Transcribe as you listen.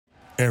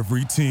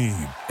Every team,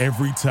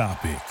 every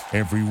topic,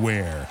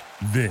 everywhere.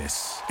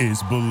 This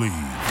is Believe.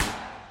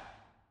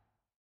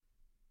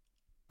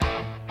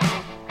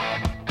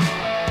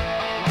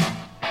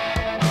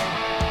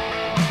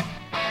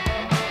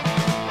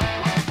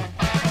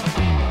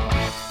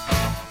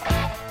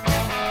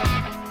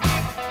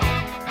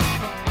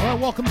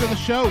 Welcome to the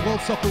show,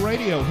 World Soccer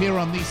Radio, here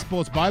on the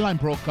Sports Byline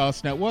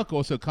Broadcast Network,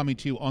 also coming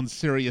to you on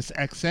Sirius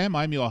XM.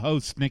 I'm your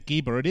host, Nick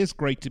Geber. It is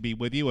great to be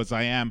with you, as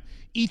I am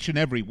each and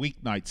every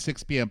weeknight,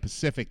 6 p.m.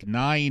 Pacific,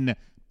 9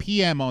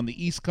 p.m. on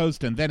the East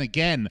Coast, and then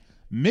again,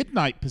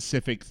 midnight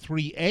Pacific,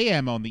 3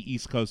 a.m. on the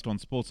East Coast on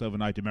Sports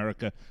Overnight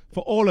America.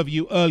 For all of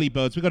you early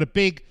birds, we've got a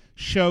big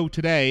show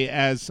today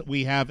as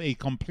we have a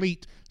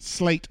complete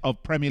slate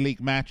of Premier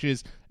League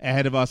matches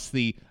ahead of us.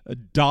 The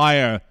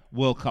dire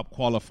World Cup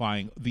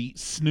qualifying, the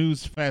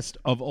snooze fest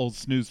of all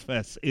snooze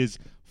fests, is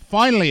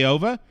finally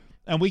over,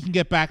 and we can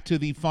get back to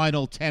the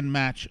final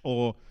 10-match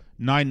or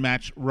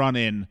 9-match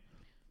run-in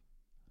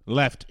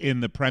left in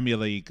the Premier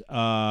League,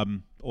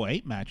 or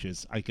 8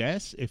 matches, I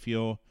guess, if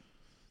you're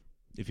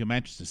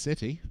Manchester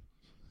City.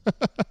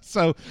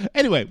 So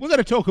anyway, we're going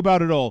to talk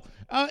about it all.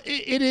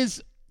 It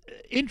is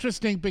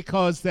interesting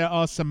because there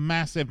are some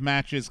massive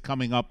matches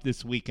coming up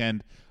this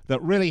weekend that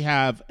really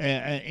have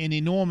an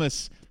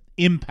enormous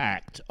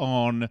impact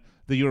on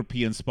the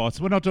European spots.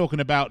 We're not talking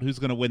about who's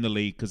going to win the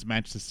league, because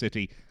Manchester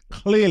City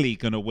clearly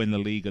going to win the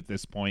league at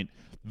this point.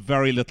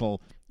 Very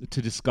little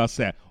to discuss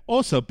there.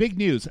 Also, big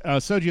news,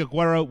 Sergio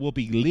Aguero will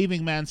be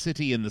leaving Man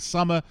City in the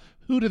summer.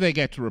 Who do they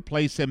get to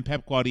replace him?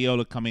 Pep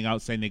Guardiola coming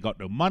out saying they got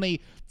no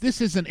money.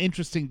 This is an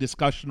interesting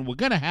discussion. We're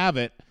going to have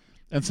it.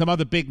 And some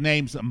other big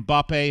names,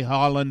 Mbappe,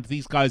 Haaland,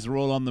 these guys are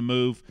all on the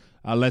move.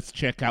 Let's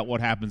check out what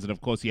happens. And,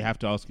 of course, you have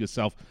to ask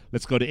yourself,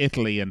 let's go to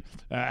Italy. And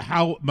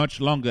how much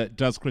longer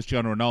does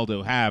Cristiano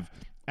Ronaldo have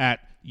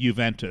at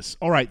Juventus?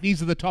 All right, these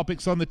are the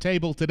topics on the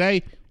table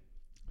today.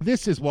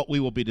 This is what we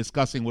will be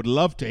discussing. Would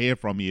love to hear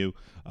from you.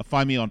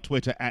 Find me on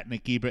Twitter at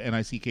Nick Geber,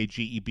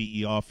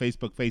 Nickgeber,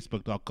 Facebook,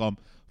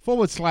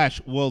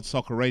 facebook.com/World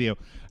Soccer Radio.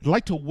 I'd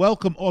like to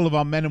welcome all of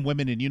our men and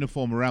women in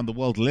uniform around the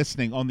world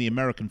listening on the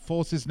American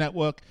Forces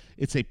Network.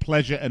 It's a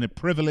pleasure and a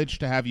privilege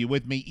to have you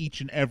with me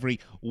each and every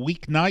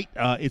weeknight.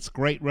 It's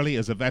great, really,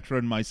 as a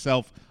veteran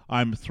myself.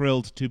 I'm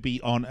thrilled to be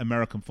on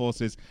American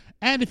Forces.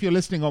 And if you're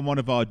listening on one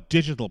of our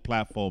digital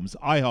platforms,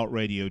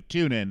 iHeartRadio,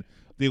 TuneIn,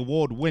 the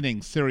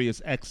award-winning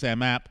Sirius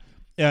XM app,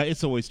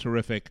 it's always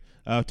terrific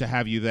to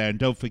have you there. And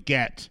don't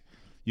forget,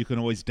 you can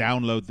always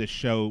download this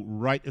show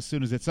right as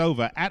soon as it's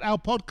over at our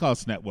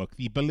podcast network,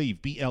 the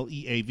Believe,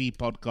 BLEAV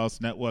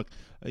podcast network.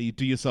 You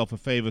do yourself a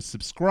favor,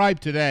 subscribe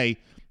today.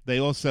 They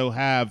also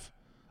have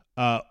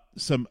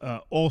some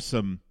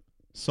awesome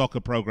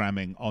soccer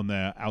programming on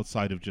there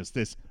outside of just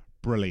this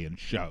brilliant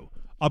show.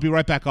 I'll be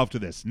right back after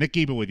this. Nick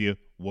Geber with you,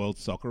 World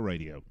Soccer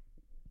Radio.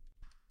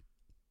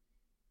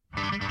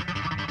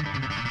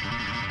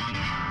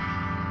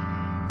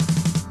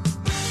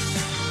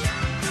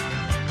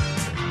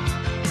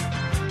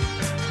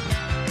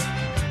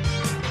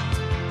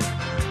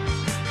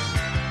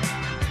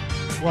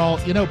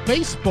 Well, you know,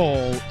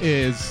 baseball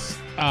is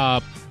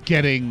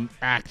getting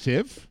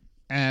active,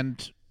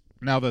 and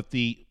now that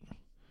the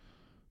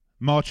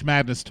March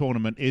Madness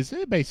tournament is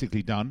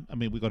basically done, I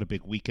mean, we got a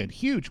big weekend,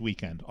 huge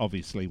weekend,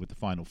 obviously, with the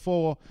Final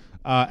Four,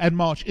 and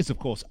March is, of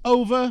course,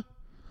 over,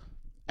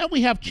 and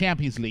we have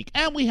Champions League,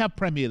 and we have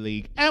Premier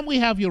League, and we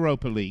have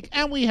Europa League,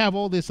 and we have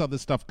all this other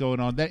stuff going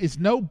on. There is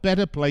no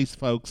better place,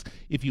 folks,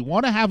 if you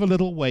want to have a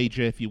little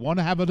wager, if you want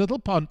to have a little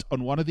punt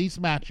on one of these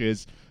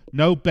matches,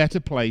 no better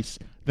place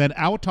than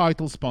our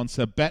title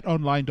sponsor,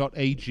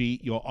 BetOnline.ag,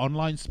 your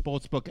online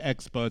sportsbook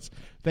experts.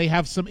 They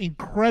have some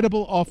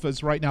incredible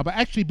offers right now. But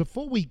actually,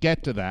 before we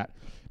get to that,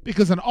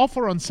 because an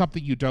offer on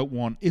something you don't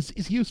want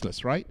is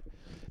useless, right?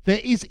 There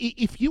is,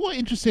 if you are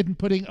interested in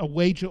putting a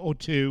wager or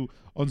two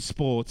on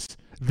sports,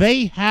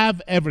 they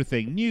have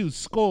everything. News,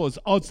 scores,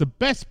 odds, the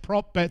best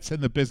prop bets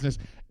in the business,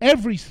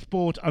 every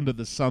sport under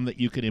the sun that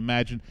you can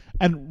imagine,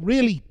 and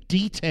really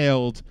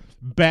detailed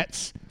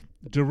bets,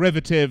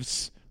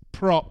 derivatives,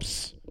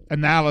 props,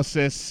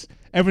 analysis,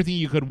 everything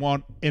you could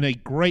want in a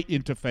great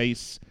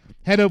interface.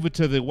 Head over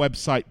to the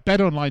website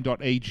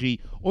betonline.ag,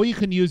 or you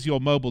can use your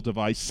mobile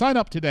device. Sign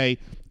up today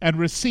and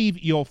receive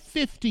your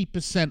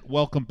 50%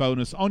 welcome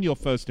bonus on your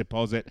first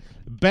deposit.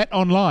 Bet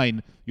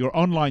Online, your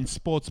online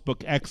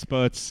sportsbook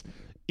experts.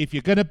 If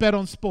you're going to bet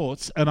on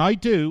sports, and I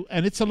do,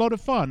 and it's a lot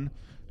of fun,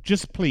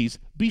 just please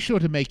be sure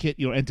to make it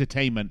your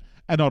entertainment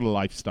and not a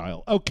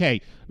lifestyle.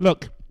 Okay,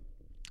 look,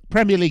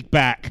 Premier League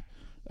back.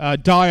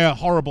 Dire,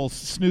 horrible,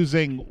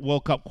 snoozing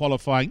World Cup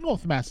qualifying.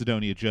 North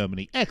Macedonia,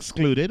 Germany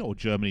excluded, or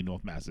Germany,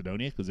 North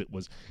Macedonia, because it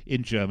was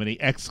in Germany,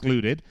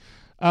 excluded.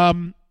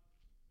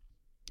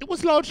 It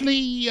was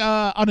largely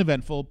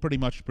uneventful, pretty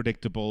much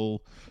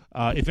predictable.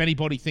 If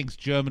anybody thinks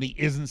Germany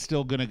isn't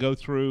still going to go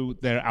through,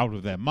 they're out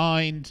of their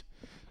mind.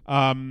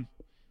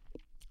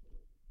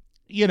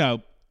 You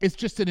know, it's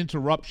just an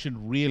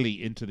interruption,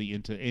 really, into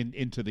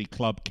the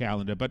club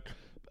calendar. But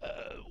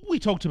we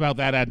talked about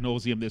that ad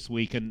nauseum this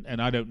week,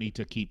 and I don't need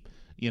to keep,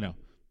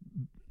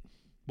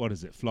 what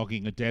is it,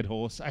 flogging a dead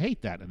horse? I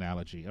hate that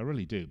analogy. I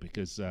really do,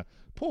 because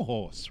poor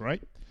horse,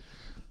 right?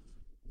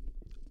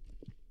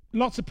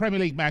 Lots of Premier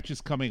League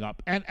matches coming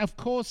up. And, of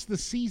course, the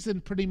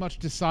season pretty much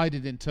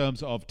decided in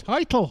terms of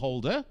title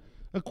holder.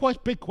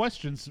 Quite big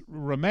questions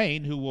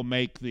remain. Who will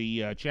make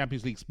the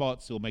Champions League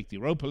spots? Who will make the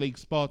Europa League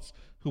spots?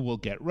 Who will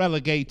get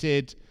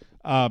relegated?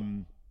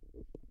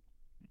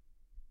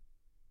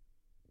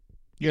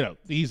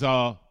 These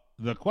are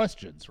the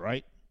questions,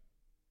 right?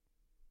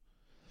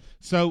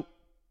 So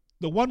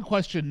the one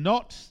question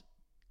not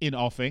in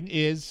offing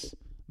is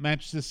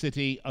Manchester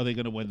City, are they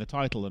going to win the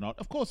title or not?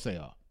 Of course they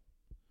are.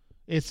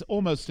 It's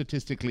almost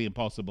statistically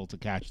impossible to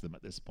catch them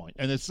at this point.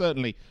 And there's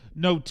certainly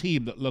no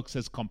team that looks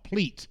as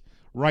complete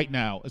right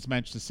now as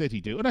Manchester City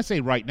do. And I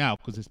say right now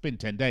because it's been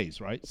 10 days,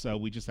 right? So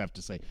we just have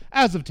to say,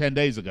 as of 10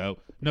 days ago,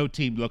 no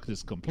team looked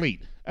as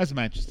complete as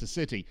Manchester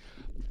City.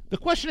 The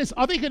question is,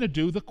 are they going to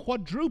do the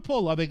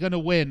quadruple? Are they going to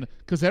win?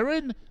 Because they're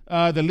in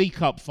the League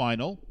Cup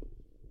final.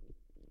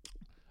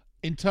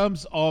 In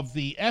terms of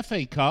the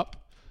FA Cup,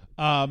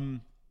 they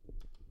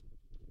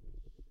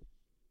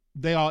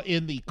are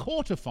in the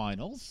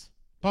quarterfinals.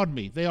 Pardon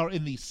me, they are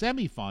in the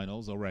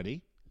semi-finals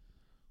already.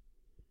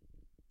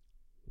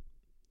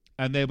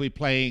 And they'll be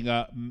playing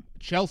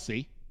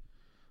Chelsea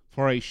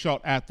for a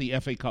shot at the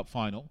FA Cup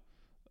final.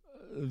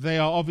 They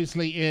are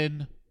obviously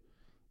in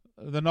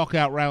the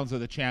knockout rounds of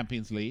the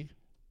Champions League.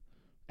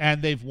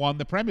 And they've won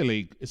the Premier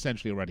League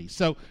essentially already.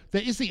 So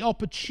there is the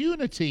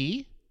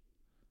opportunity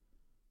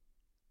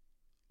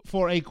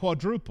for a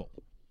quadruple.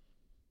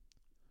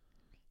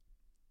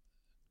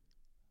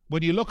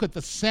 When you look at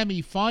the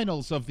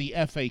semi-finals of the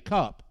FA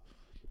Cup,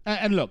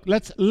 and look,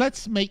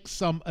 let's make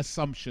some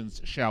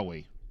assumptions, shall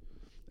we?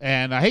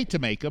 And I hate to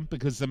make them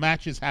because the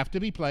matches have to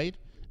be played,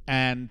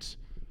 and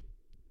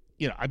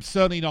I'm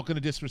certainly not going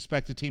to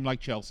disrespect a team like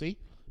Chelsea.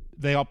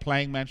 They are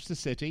playing Manchester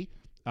City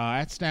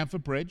at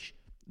Stamford Bridge.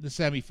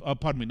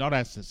 Not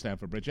at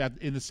Stamford Bridge,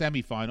 in the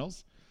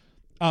semi-finals.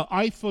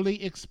 I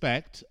fully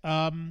expect.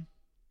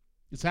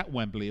 It's at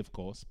Wembley, of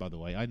course. By the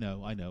way, I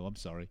know. I'm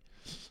sorry.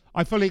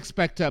 I fully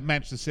expect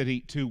Manchester City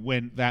to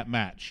win that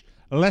match.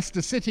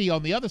 Leicester City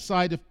on the other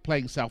side of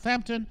playing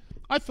Southampton.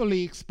 I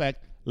fully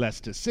expect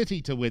Leicester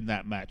City to win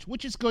that match,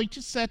 which is going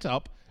to set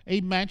up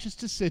a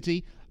Manchester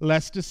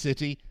City-Leicester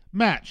City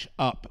match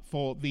up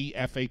for the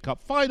FA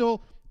Cup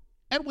final.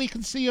 And we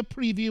can see a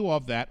preview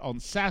of that on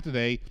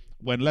Saturday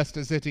when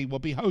Leicester City will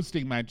be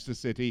hosting Manchester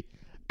City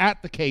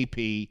at the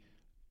KP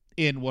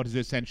in what is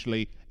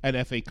essentially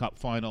an FA Cup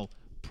final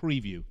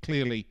preview.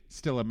 Clearly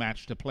still a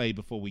match to play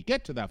before we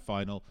get to that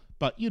final,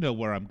 but you know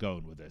where I'm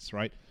going with this,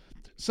 right?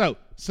 So,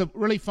 some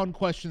really fun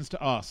questions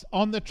to ask.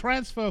 On the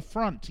transfer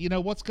front,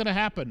 what's going to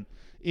happen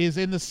is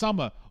in the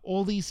summer,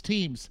 all these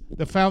teams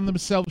that found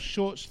themselves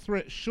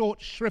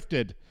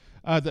short-shrifted,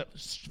 that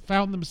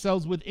found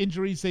themselves with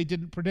injuries they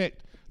didn't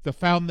predict, that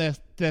found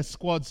their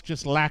squads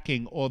just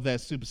lacking or their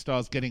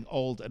superstars getting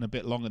old and a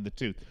bit long in the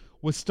tooth.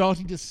 We're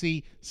starting to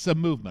see some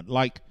movement,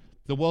 like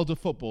the world of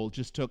football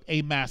just took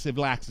a massive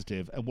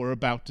laxative, and we're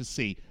about to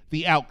see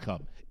the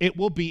outcome. It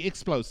will be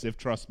explosive,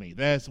 trust me.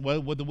 There's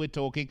whether we're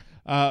talking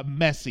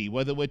Messi,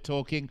 whether we're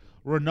talking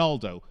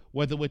Ronaldo,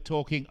 whether we're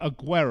talking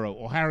Aguero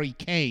or Harry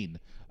Kane,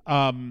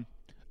 Mbappe.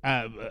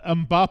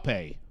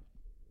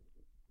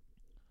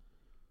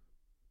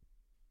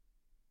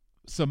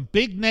 Some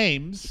big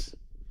names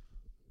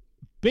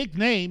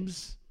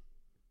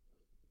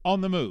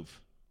on the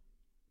move.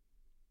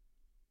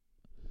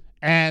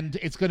 And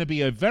it's going to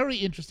be a very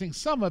interesting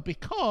summer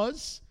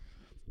because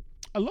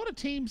a lot of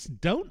teams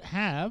don't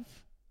have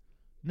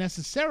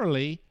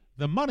necessarily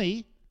the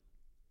money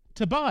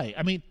to buy.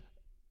 I mean,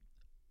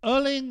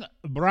 Erling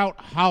Braut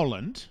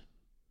Haaland,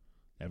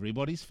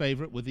 everybody's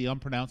favorite with the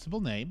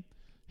unpronounceable name,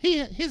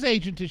 his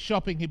agent is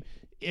shopping him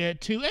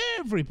to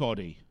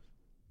everybody.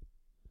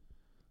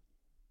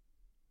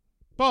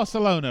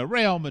 Barcelona,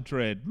 Real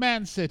Madrid,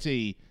 Man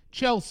City,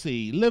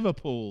 Chelsea,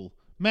 Liverpool,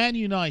 Man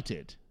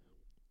United.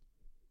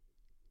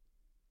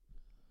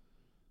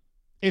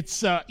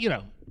 It's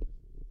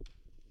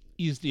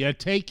you're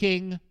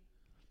taking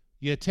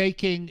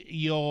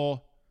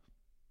your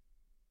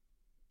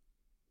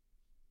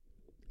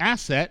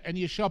asset and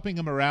you're shopping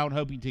them around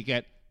hoping to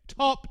get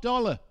top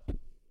dollar.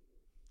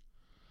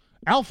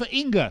 Alpha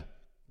Inga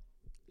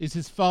is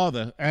his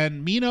father,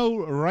 and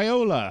Mino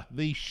Raiola,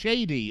 the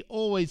shady,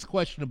 always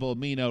questionable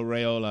Mino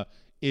Raiola,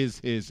 is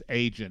his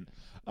agent.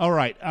 All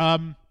right,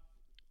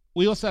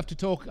 we also have to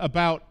talk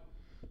about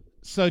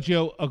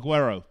Sergio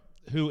Aguero,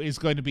 who is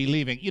going to be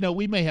leaving.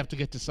 We may have to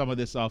get to some of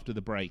this after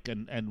the break,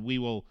 and we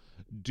will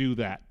do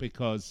that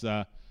because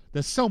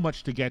there's so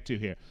much to get to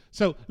here.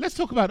 So let's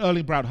talk about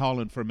Erling Braut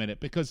Haaland for a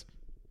minute, because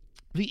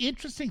the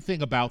interesting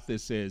thing about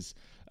this is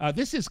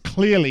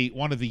clearly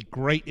one of the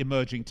great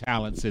emerging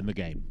talents in the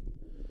game.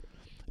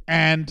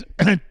 And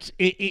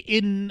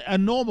in a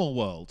normal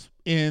world,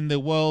 in the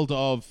world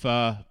of,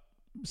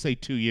 say,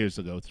 2 years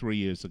ago, 3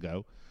 years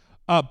ago,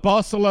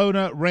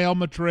 Barcelona, Real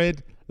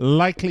Madrid,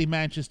 likely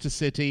Manchester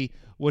City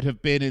would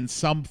have been in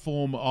some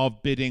form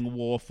of bidding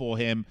war for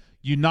him.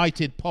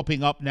 United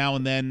popping up now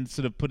and then,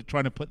 sort of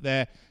trying to put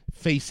their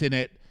face in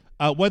it.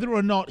 Whether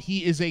or not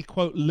he is a,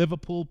 quote,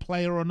 Liverpool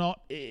player or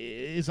not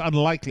is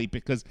unlikely,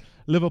 because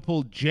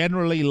Liverpool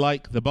generally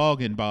like the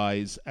bargain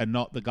buys and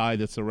not the guy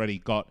that's already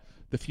got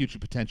the future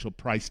potential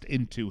priced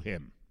into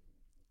him.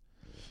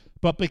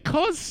 But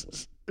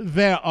because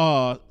there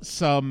are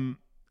some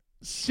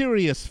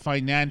serious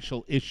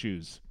financial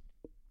issues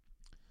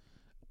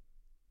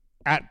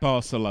at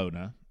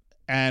Barcelona,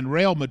 and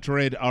Real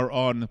Madrid are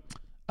on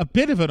a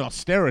bit of an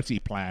austerity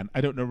plan,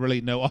 I don't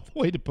really know other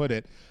way to put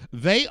it,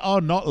 they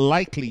are not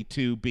likely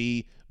to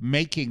be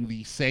making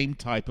the same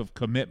type of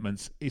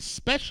commitments,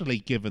 especially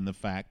given the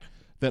fact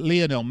that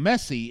Lionel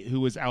Messi,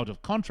 who is out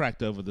of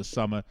contract over the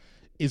summer,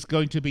 is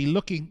going to be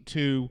looking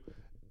to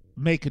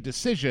make a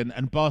decision,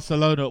 and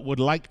Barcelona would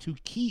like to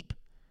keep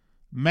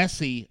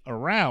Messi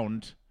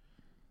around,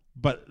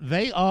 but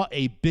they are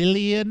 $1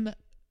 billion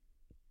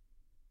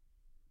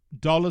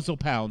or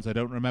pounds, I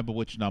don't remember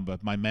which number,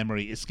 my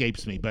memory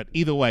escapes me, but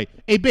either way,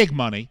 a big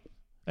money,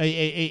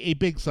 a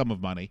big sum of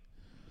money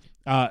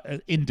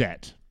in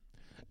debt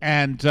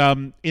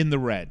and in the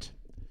red.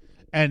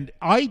 And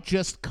I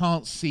just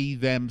can't see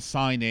them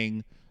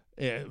signing.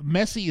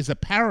 Messi is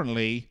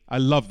apparently, I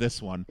love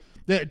this one,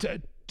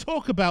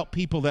 talk about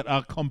people that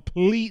are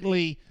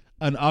completely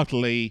and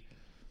utterly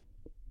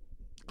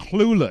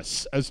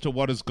clueless as to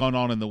what has gone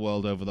on in the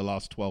world over the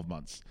last 12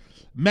 months.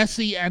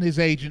 Messi and his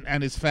agent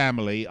and his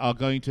family are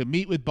going to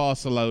meet with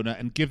Barcelona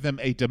and give them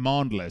a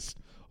demand list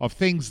of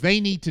things they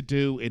need to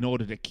do in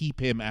order to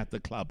keep him at the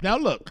club. Now,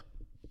 look,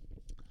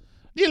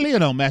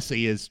 Lionel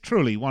Messi is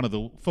truly one of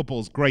the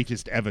football's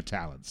greatest ever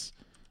talents.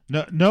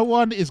 No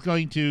one is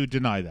going to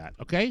deny that,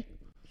 okay?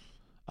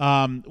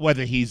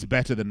 Whether he's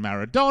better than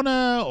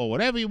Maradona or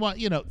whatever you want,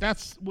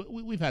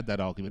 we've had that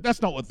argument.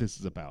 That's not what this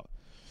is about.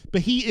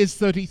 But he is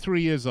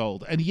 33 years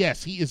old, and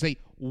yes, he is a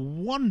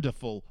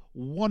wonderful,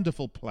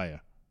 wonderful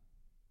player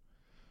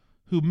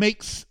who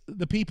makes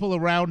the people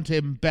around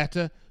him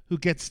better, who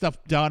gets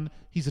stuff done.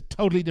 He's a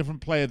totally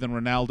different player than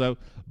Ronaldo,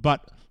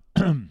 but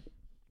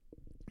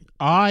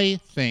I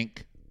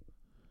think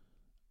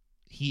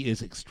he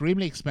is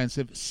extremely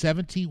expensive.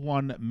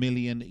 71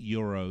 million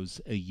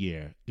euros a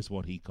year is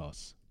what he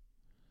costs.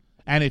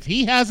 And if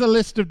he has a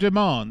list of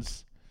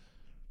demands,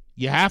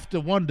 you have to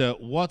wonder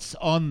what's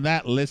on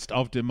that list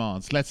of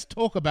demands. Let's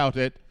talk about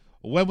it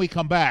when we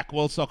come back.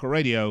 World Soccer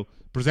Radio,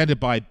 presented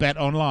by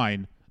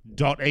BetOnline.ag.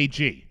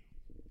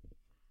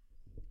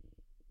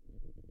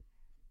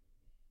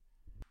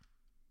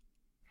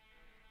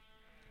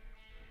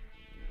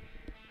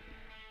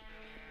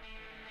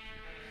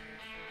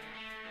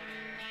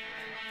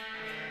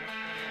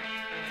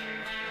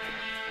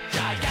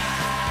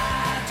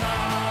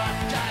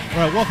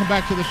 All right, welcome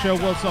back to the show,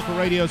 World Soccer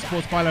Radio,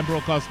 Sports Byline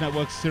Broadcast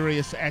Network,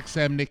 Sirius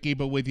XM. Nick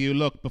Eber with you.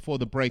 Look, before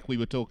the break, we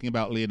were talking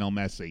about Lionel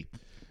Messi.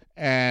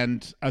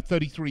 And at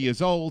 33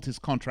 years old, his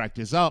contract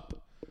is up.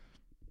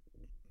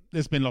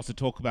 There's been lots of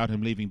talk about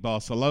him leaving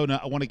Barcelona.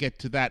 I want to get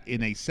to that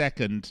in a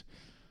second.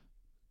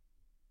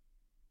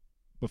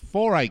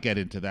 Before I get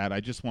into that, I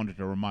just wanted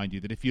to remind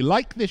you that if you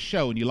like this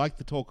show and you like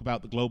to talk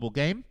about the global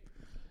game,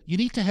 you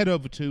need to head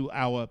over to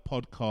our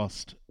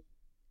podcast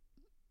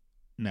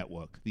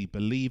network, the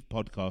Believe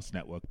Podcast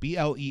Network,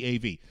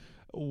 BLEAV.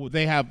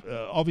 They have,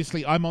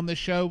 obviously, I'm on this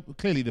show,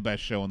 clearly the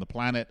best show on the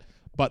planet,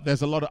 but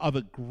there's a lot of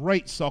other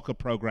great soccer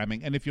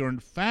programming. And if you're a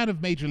fan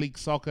of Major League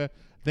Soccer,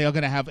 they are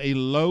going to have a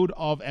load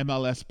of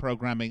MLS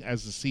programming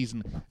as the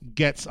season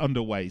gets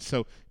underway.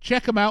 So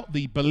check them out,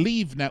 the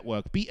Believe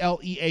Network,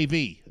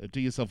 BLEAV.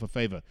 Do yourself a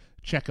favor,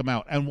 check them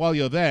out. And while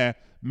you're there,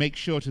 make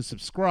sure to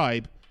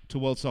subscribe to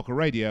World Soccer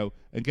Radio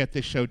and get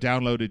this show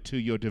downloaded to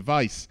your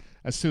device.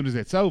 As soon as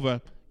it's over,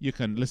 you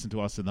can listen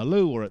to us in the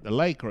loo or at the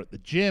lake or at the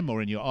gym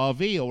or in your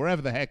RV or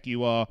wherever the heck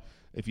you are.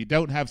 If you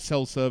don't have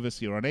cell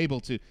service, you're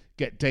unable to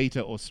get data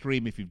or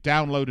stream. If you've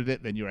downloaded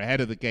it, then you're ahead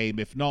of the game.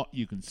 If not,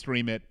 you can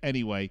stream it.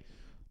 Anyway,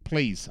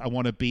 please, I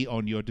want to be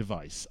on your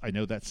device. I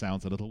know that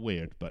sounds a little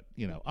weird, but,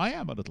 I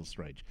am a little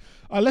strange.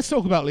 Let's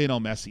talk about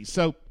Lionel Messi.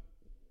 So,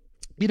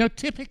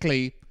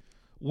 typically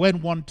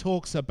when one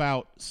talks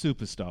about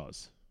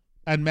superstars,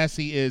 and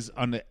Messi is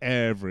on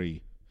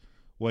every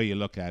way you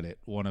look at it,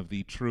 one of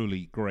the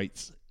truly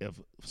greats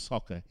of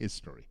soccer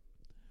history.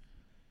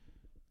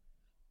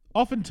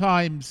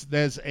 Oftentimes,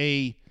 there's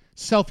a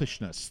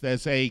selfishness,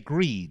 there's a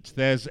greed,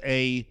 there's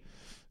a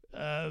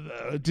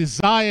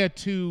desire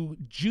to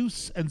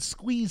juice and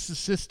squeeze the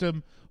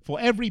system for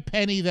every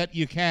penny that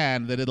you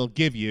can that it'll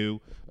give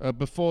you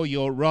before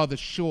your rather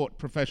short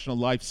professional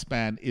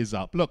lifespan is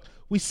up. Look,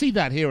 we see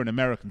that here in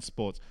American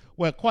sports,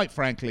 where, quite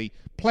frankly,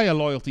 player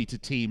loyalty to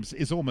teams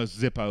is almost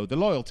Zippo. The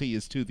loyalty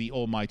is to the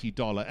almighty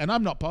dollar. And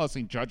I'm not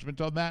passing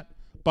judgment on that,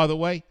 by the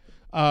way.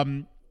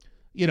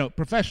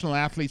 Professional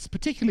athletes,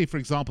 particularly, for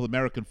example,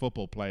 American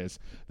football players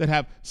that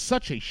have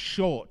such a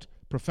short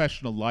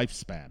professional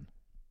lifespan.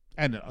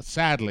 And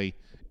sadly,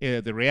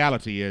 the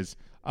reality is,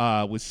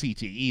 with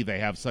CTE, they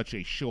have such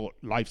a short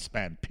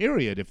lifespan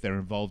period if they're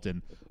involved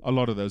in a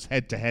lot of those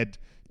head-to-head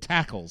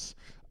tackles.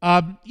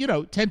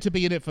 tend to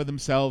be in it for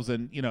themselves,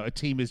 and, a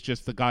team is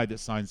just the guy that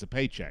signs the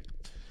paycheck.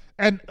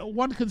 And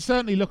one can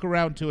certainly look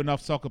around to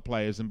enough soccer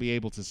players and be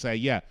able to say,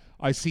 yeah,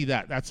 I see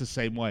that. That's the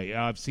same way.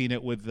 I've seen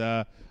it with,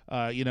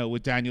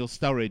 with Daniel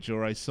Sturridge,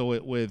 or I saw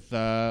it with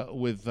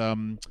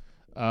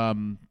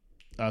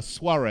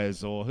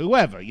Suarez, or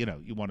whoever,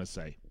 you want to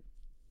say.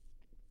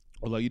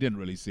 Although you didn't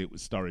really see it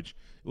with Sturridge.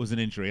 It was an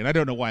injury. And I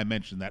don't know why I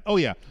mentioned that. Oh,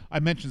 yeah, I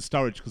mentioned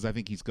Sturridge because I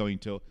think he's going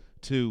to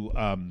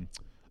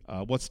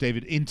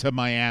Inter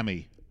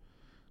Miami,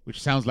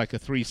 which sounds like a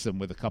threesome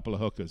with a couple of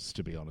hookers,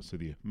 to be honest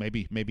with you.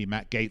 Maybe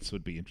Matt Gates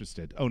would be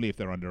interested, only if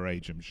they're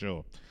underage, I'm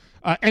sure.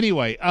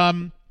 Anyway,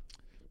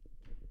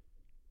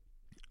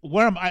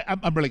 where am I?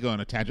 I'm really going on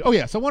a tangent. Oh,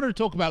 yes, I wanted to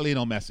talk about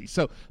Lionel Messi.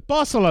 So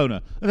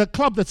Barcelona, the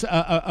club that's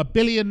a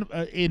billion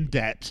in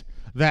debt,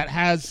 that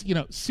has,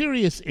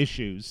 serious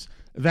issues,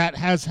 that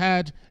has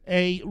had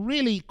a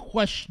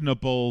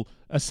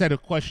set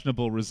of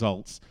questionable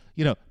results.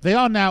 They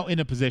are now in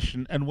a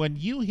position, and when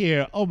you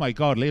hear, oh my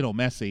God, Lionel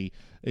Messi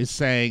is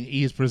saying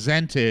he has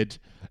presented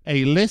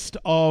a list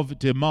of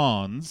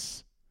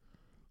demands,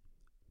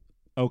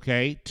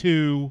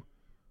 to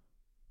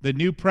the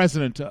new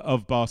president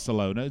of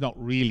Barcelona, not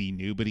really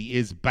new, but he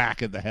is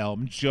back at the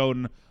helm,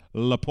 Joan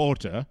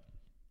Laporta,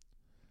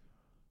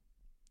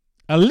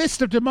 a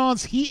list of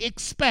demands he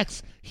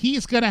expects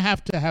he's going to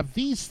have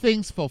these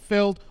things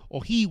fulfilled,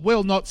 or he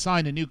will not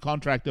sign a new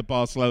contract at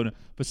Barcelona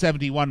for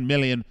 £71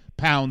 million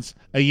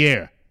a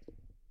year.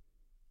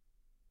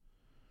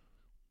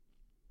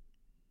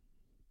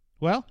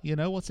 Well,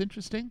 what's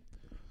interesting?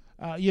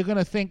 You're going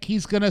to think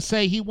he's going to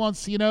say he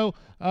wants to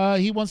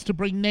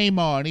bring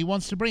Neymar, and he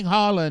wants to bring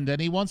Haaland,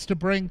 and he wants to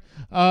bring,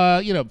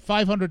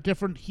 500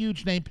 different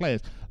huge name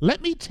players.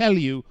 Let me tell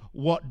you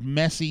what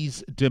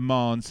Messi's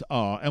demands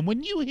are. And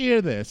when you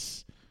hear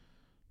this,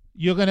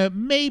 you're going to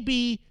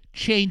maybe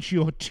change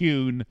your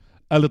tune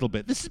a little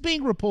bit. This is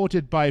being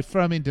reported by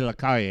Fermín de la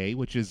Calle,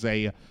 which is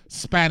a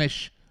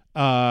Spanish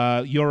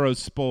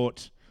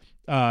Eurosport.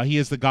 He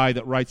is the guy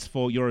that writes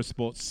for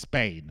Eurosport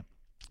Spain.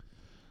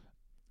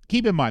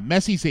 Keep in mind,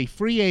 Messi's a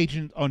free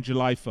agent on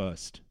July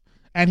 1st.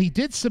 And he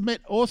did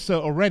submit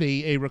also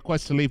already a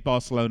request to leave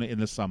Barcelona in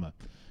the summer.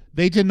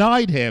 They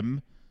denied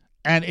him,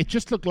 and it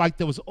just looked like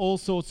there was all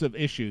sorts of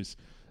issues.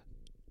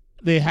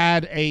 They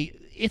had a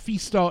iffy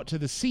start to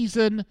the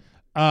season,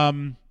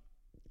 but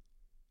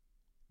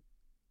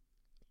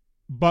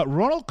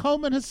Ronald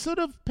Koeman has sort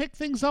of picked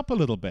things up a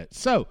little bit.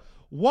 So,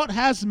 what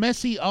has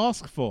Messi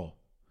asked for?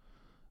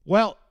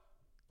 Well,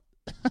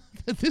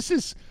 this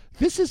is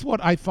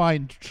what I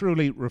find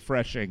truly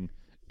refreshing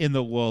in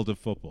the world of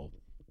football.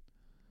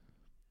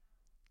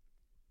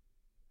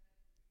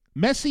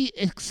 Messi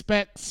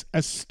expects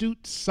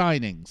astute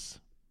signings.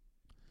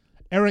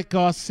 Eric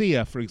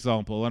Garcia, for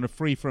example, on a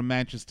free from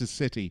Manchester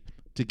City,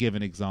 to give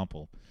an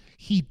example.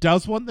 He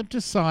does want them to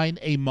sign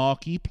a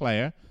marquee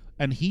player,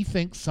 and he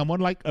thinks someone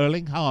like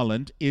Erling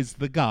Haaland is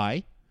the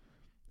guy.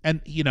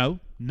 And,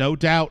 no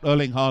doubt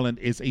Erling Haaland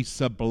is a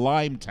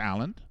sublime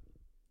talent.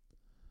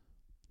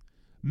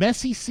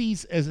 Messi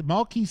sees as a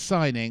marquee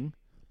signing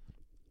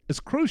as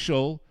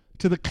crucial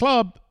to the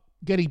club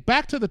getting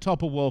back to the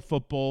top of world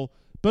football,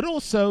 but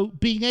also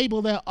being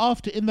able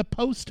thereafter in the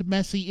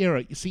post-Messi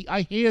era. You see,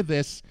 I hear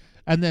this,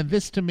 and then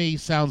this to me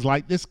sounds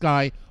like this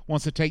guy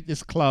wants to take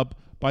this club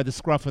by the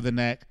scruff of the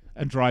neck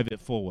and drive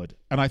it forward.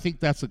 And I think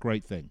that's a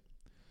great thing.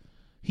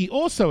 He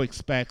also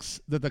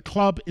expects that the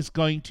club is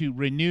going to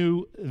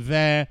renew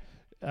their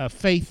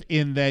faith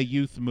in their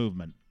youth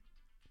movement.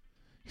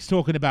 He's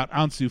talking about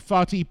Ansu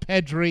Fati,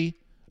 Pedri,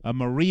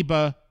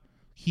 Mariba.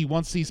 He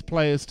wants these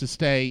players to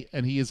stay,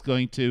 and he is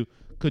going to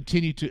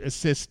continue to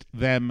assist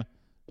them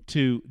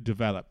to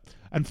develop.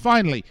 And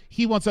finally,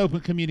 he wants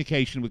open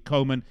communication with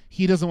Koeman.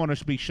 He doesn't want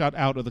to be shut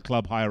out of the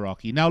club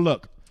hierarchy. Now,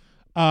 look,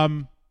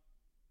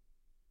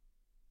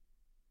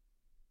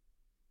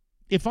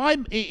 if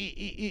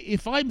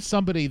I'm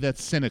somebody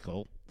that's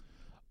cynical,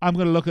 I'm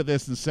going to look at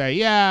this and say,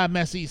 yeah,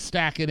 Messi's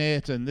stacking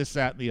it, and this,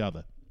 that, and the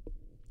other.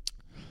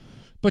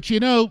 But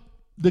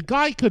the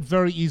guy could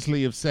very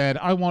easily have said,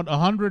 I want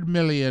 100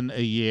 million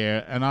a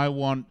year, and I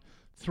want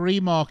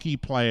 3 marquee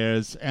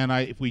players, and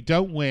if we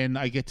don't win,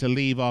 I get to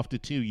leave after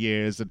 2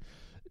 years. And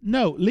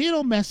no,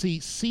 Lionel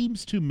Messi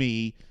seems to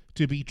me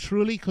to be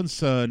truly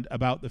concerned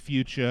about the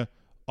future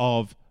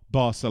of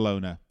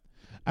Barcelona.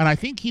 And I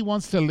think he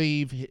wants to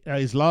leave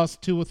his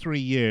last 2 or 3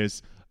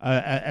 years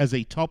as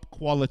a top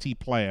quality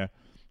player.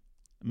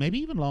 Maybe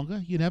even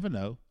longer, you never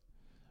know.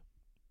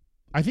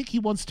 I think he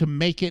wants to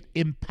make it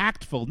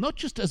impactful, not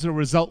just as a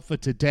result for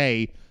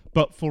today,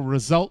 but for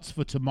results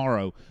for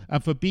tomorrow,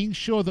 and for being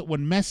sure that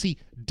when Messi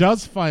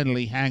does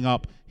finally hang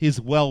up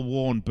his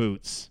well-worn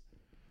boots,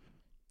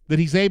 that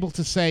he's able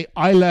to say,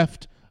 I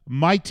left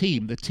my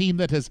team, the team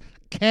that has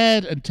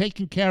cared and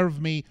taken care of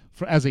me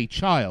as a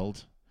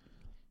child,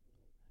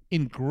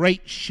 in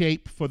great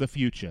shape for the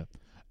future,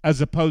 as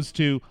opposed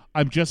to,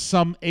 I'm just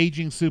some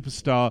aging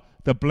superstar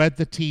that bled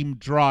the team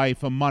dry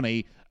for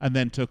money and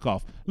then took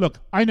off. Look,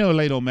 I know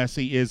Lionel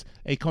Messi is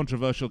a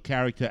controversial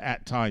character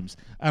at times,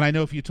 and I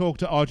know if you talk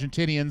to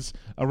Argentinians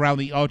around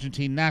the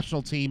Argentine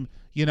national team,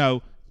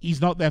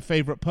 he's not their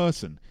favorite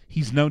person.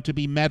 He's known to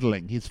be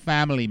meddling. His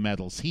family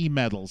meddles. He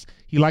meddles.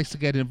 He likes to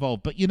get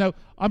involved. But,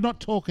 I'm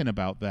not talking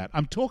about that.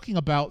 I'm talking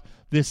about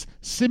this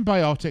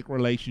symbiotic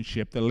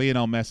relationship that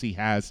Lionel Messi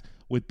has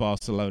with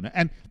Barcelona.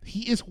 And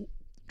he is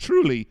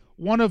truly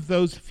one of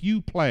those few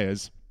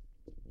players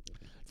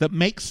that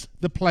makes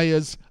the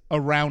players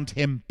around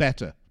him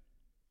better.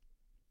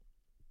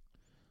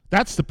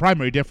 That's the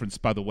primary difference,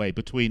 by the way,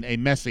 between a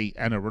Messi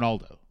and a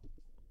Ronaldo.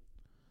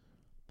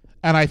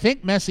 And I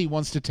think Messi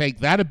wants to take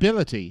that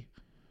ability,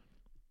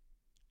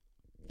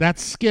 that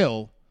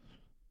skill,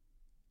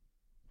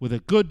 with a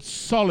good,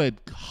 solid,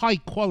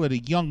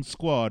 high-quality young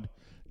squad,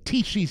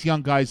 teach these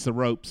young guys the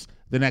ropes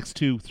the next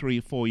 2, 3,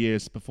 4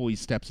 years before he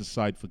steps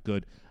aside for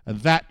good. And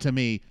that, to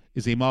me,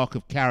 is a mark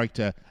of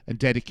character and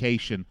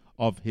dedication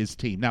of his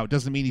team. Now, it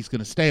doesn't mean he's going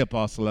to stay at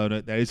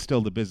Barcelona. There is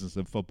still the business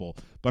of football.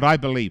 But I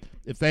believe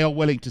if they are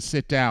willing to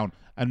sit down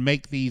and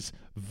make these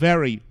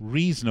very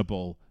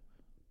reasonable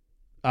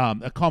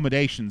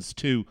accommodations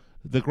to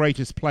the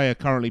greatest player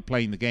currently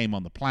playing the game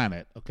on the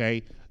planet,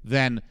 okay,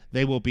 then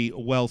they will be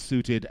well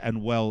suited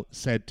and well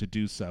said to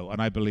do so,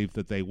 and I believe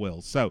that they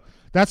will. So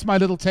that's my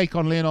little take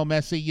on Lionel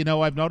Messi.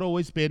 I've not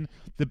always been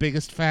the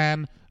biggest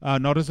fan,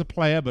 not as a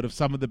player, but of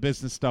some of the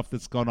business stuff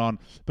that's gone on,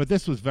 but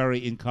this was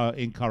very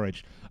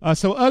encouraged.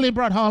 So Erling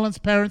Braut Haaland's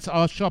parents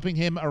are shopping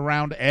him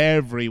around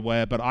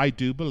everywhere, but I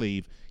do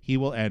believe he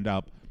will end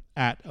up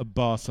at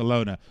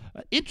Barcelona.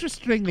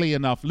 Interestingly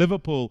enough,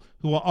 Liverpool,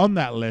 who are on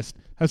that list,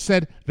 have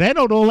said they're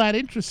not all that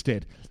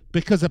interested,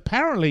 because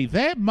apparently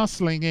they're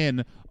muscling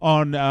in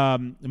on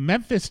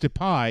Memphis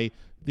Depay,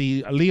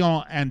 the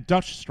Lyon and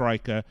Dutch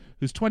striker,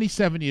 who's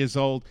 27 years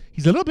old.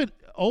 He's a little bit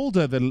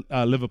older than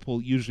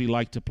Liverpool usually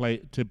like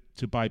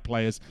to buy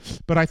players.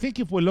 But I think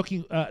if we're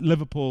looking at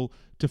Liverpool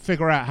to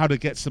figure out how to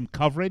get some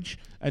coverage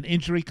and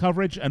injury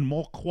coverage and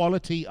more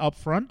quality up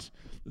front,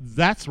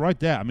 that's right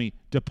there. I mean,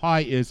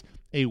 Depay is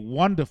a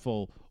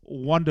wonderful,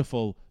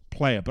 wonderful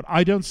player. But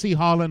I don't see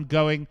Haaland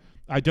going.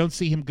 I don't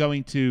see him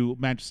going to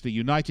Manchester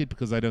United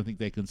because I don't think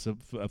they can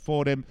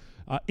afford him.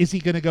 Is he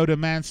going to go to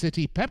Man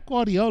City? Pep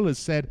Guardiola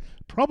said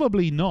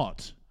probably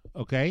not.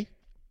 Okay?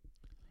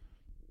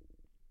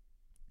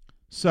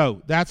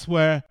 So that's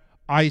where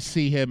I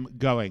see him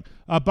going.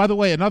 By the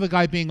way, another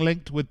guy being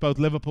linked with both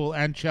Liverpool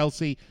and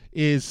Chelsea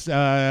is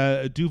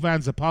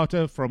Duvan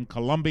Zapata from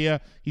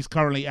Colombia. He's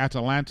currently at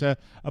Atlanta.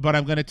 But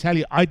I'm going to tell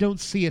you, I don't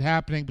see it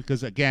happening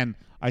because, again,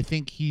 I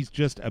think he's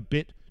just a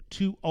bit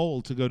too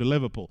old to go to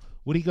Liverpool.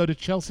 Would he go to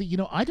Chelsea?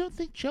 I don't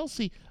think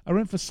Chelsea are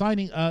in for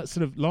signing sort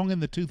of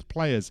long-in-the-tooth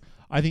players.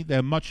 I think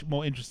they're much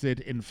more interested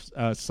in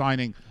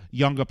signing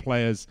younger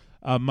players,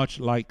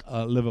 much like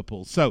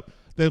Liverpool. So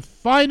the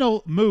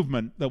final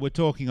movement that we're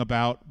talking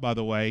about, by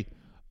the way,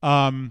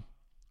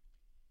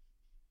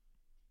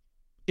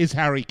 is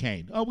Harry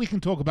Kane. Oh, we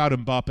can talk about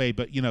Mbappe,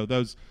 but,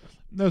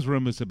 those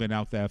rumors have been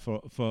out there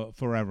for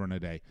forever and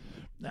a day.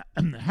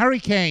 Harry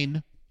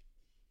Kane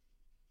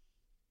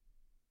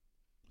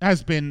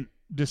has been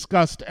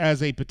discussed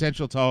as a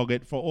potential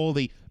target for all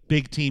the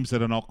big teams that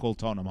are not called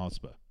Tottenham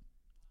Hotspur.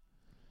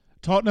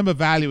 Tottenham are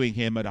valuing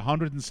him at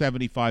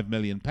 £175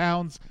 million.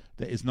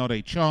 There is not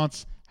a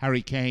chance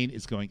Harry Kane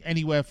is going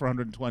anywhere for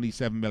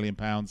 £127 million.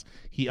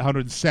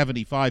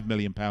 £175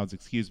 million,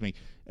 excuse me.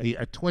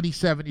 At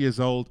 27 years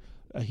old,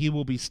 he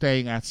will be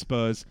staying at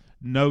Spurs,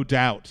 no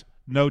doubt.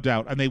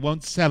 And they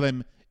won't sell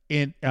him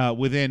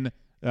within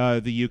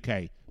the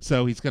UK.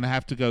 So he's going to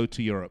have to go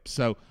to Europe.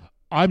 So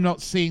I'm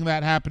not seeing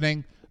that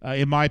happening.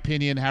 In my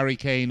opinion, Harry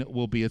Kane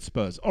will be at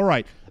Spurs. All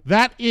right,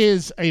 that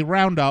is a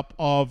roundup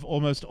of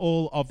almost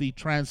all of the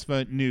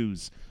transfer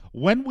news.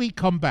 When we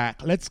come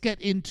back, let's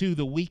get into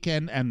the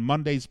weekend and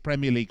Monday's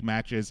Premier League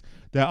matches.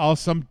 There are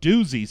some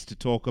doozies to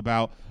talk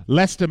about.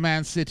 Leicester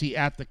Man City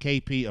at the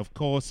KP, of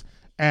course.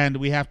 And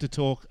we have to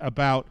talk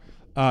about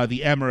the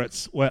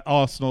Emirates, where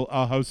Arsenal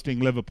are hosting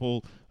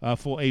Liverpool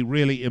for a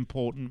really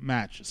important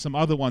match. Some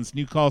other ones,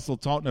 Newcastle,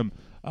 Tottenham.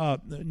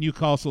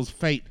 Newcastle's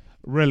fate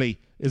really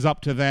is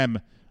up to them.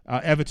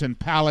 Everton,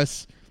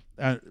 Palace.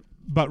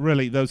 But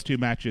really, those two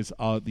matches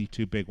are the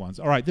two big ones.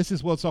 All right, this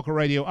is World Soccer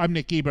Radio. I'm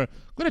Nick Eber. I'm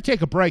going to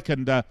take a break,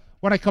 and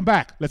when I come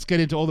back, let's get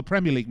into all the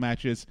Premier League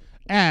matches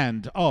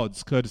and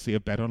odds, courtesy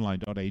of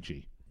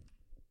BetOnline.ag.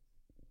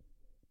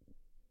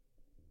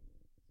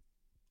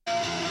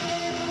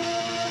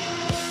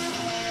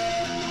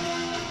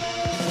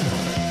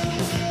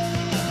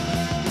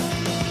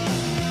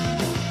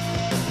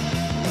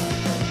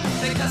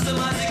 They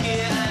customize the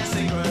gear and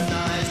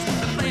synchronize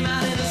the flame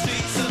out in the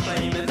streets, the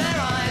flame in their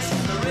eyes.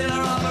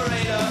 Guerrilla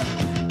operator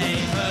ain't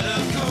heard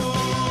of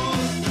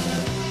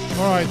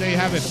cool. All right, there you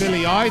have it.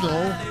 Billy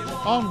Idol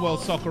on World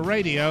Soccer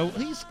Radio.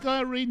 He's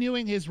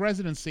renewing his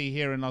residency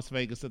here in Las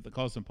Vegas at the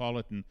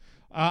Cosmopolitan.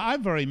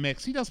 I'm very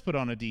mixed. He does put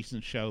on a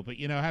decent show, but,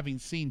 having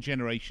seen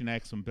Generation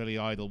X when Billy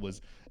Idol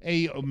was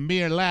a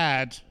mere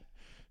lad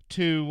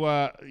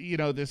to,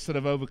 this sort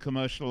of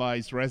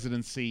over-commercialized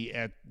residency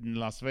at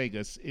Las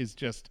Vegas is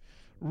just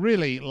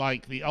really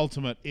like the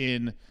ultimate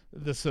in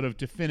the sort of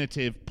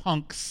definitive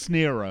punk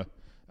sneerer,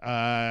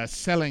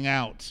 selling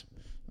out.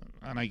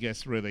 And I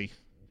guess really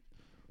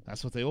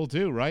that's what they all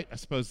do, right? I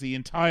suppose the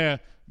entire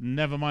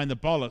Never Mind the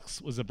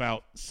Bollocks was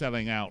about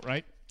selling out,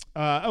 right?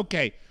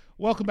 Okay,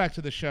 welcome back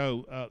to the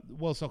show,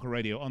 World Soccer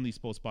Radio on the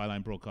Sports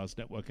Byline Broadcast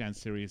Network and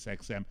Sirius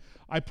XM.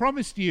 I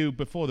promised you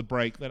before the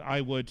break that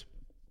I would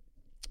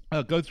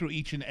go through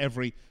each and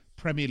every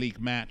Premier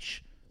League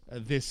match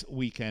this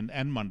weekend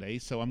and Monday,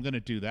 so I'm going to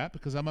do that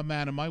because I'm a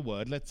man of my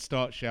word. Let's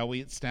start, shall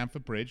we, at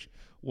Stamford Bridge,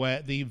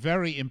 where the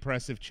very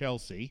impressive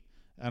Chelsea,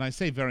 and I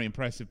say very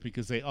impressive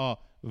because they are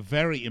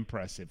very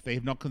impressive. They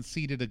have not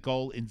conceded a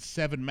goal in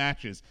 7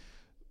 matches.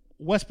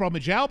 West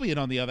Bromwich Albion,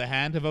 on the other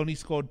hand, have only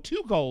scored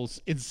 2 goals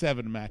in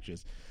 7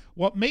 matches.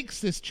 What makes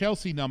this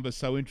Chelsea number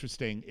so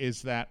interesting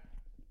is that,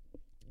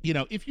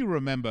 if you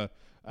remember,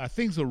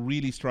 things were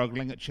really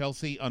struggling at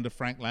Chelsea under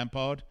Frank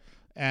Lampard,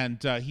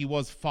 and he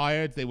was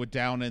fired. They were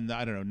down in the,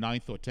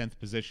 9th or 10th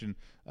position,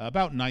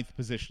 about 9th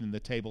position in the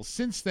table.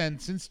 Since then,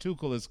 since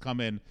Tuchel has come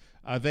in,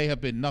 they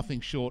have been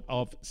nothing short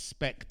of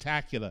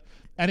spectacular.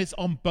 And it's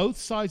on both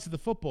sides of the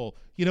football.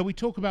 We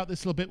talk about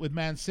this a little bit with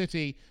Man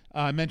City.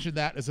 I mentioned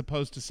that as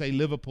opposed to, say,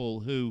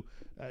 Liverpool, who,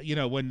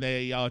 when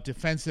they are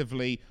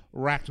defensively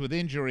racked with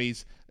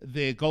injuries,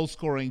 their goal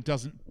scoring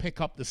doesn't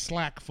pick up the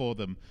slack for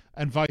them,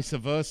 and vice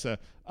versa.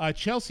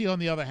 Chelsea, on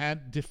the other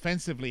hand,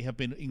 defensively have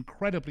been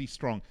incredibly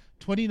strong.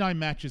 29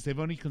 matches, they've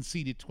only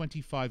conceded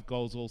 25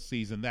 goals all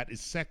season. That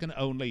is second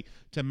only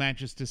to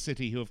Manchester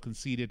City, who have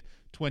conceded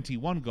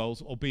 21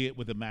 goals, albeit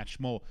with a match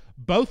more.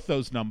 Both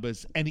those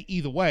numbers, and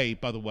either way,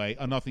 by the way,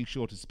 are nothing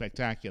short of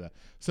spectacular.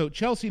 So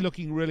Chelsea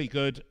looking really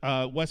good.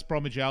 West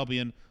Bromwich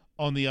Albion,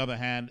 on the other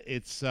hand,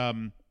 it's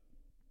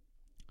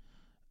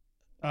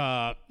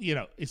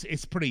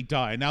it's pretty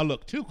dire. Now,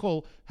 look,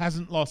 Tuchel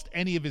hasn't lost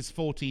any of his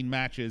 14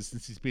 matches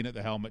since he's been at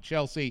the helm at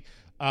Chelsea.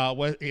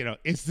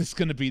 Is this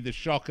going to be the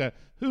shocker?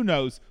 Who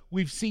knows?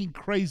 We've seen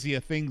crazier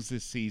things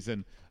this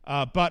season.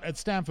 But at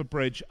Stamford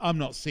Bridge, I'm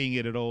not seeing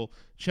it at all.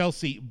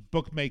 Chelsea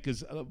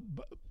bookmakers,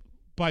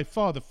 by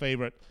far the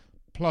favorite,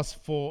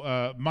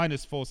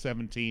 minus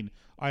 417.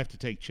 I have to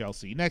take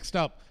Chelsea. Next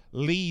up,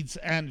 Leeds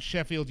and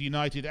Sheffield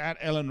United at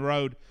Ellen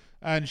Road.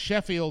 And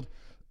Sheffield,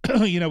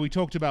 we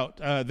talked about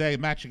their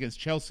match against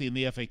Chelsea in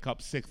the FA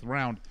Cup 6th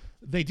round.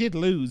 They did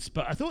lose,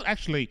 but I thought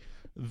actually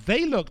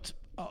they looked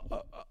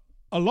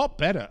a lot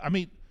better. I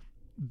mean,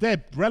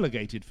 they're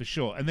relegated for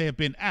sure, and they have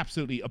been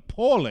absolutely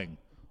appalling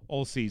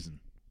all season.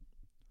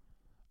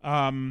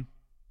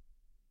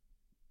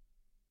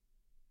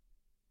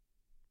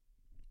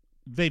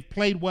 They've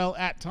played well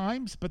at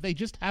times, but they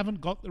just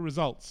haven't got the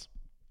results.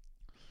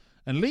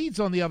 And Leeds,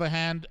 on the other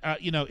hand,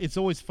 it's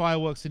always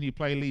fireworks when you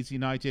play Leeds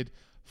United.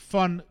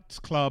 Fun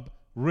club.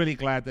 Really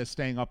glad they're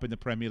staying up in the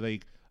Premier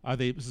League.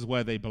 This is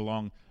where they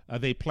belong.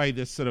 They play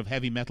this sort of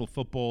heavy metal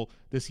football,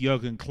 this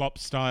Jurgen Klopp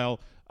style.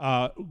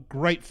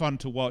 Great fun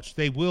to watch.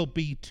 They will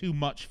be too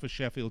much for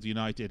Sheffield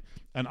United,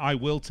 and I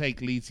will take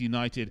Leeds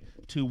United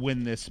to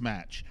win this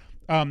match.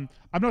 I'm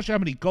not sure how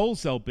many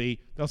goals there'll be.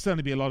 There'll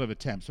certainly be a lot of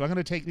attempts. So I'm going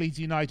to take Leeds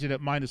United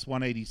at minus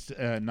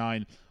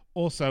 189.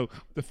 Also,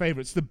 the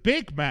favourites. The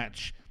big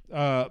match,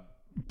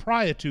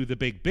 prior to the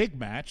big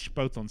match,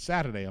 both on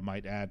Saturday, I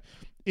might add,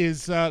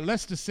 is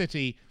Leicester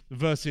City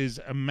versus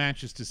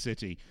Manchester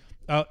City.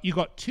 You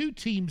got 2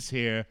 teams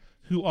here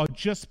who are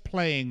just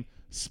playing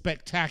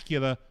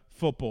spectacular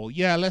football.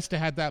 Yeah, Leicester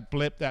had that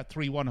blip, that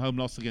 3-1 home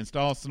loss against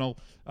Arsenal,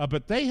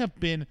 but they have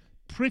been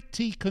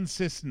pretty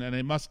consistent, and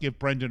it must give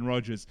Brendan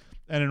Rodgers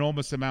an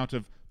enormous amount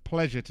of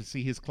pleasure to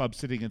see his club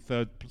sitting in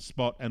 3rd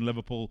spot and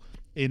Liverpool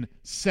in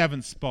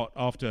 7th spot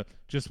after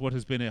just what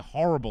has been a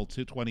horrible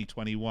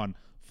 2021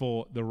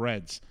 for the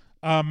Reds.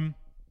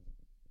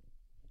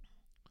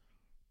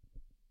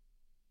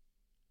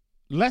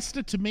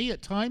 Leicester, to me,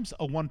 at times,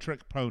 a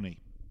one-trick pony.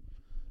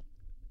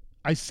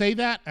 I say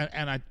that,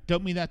 and I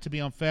don't mean that to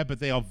be unfair, but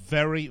they are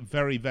very,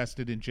 very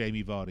vested in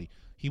Jamie Vardy.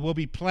 He will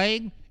be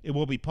playing, it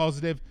will be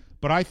positive,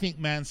 but I think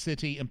Man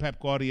City and Pep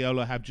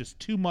Guardiola have just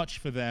too much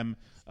for them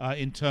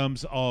in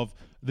terms of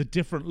the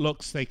different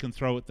looks they can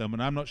throw at them,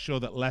 and I'm not sure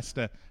that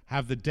Leicester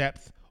have the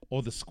depth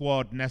or the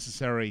squad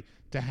necessary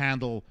to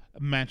handle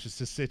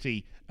Manchester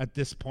City at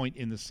this point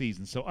in the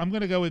season. So I'm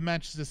going to go with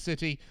Manchester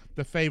City,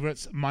 the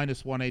favourites,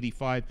 minus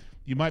 185.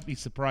 You might be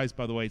surprised,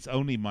 by the way, it's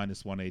only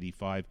minus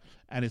 185,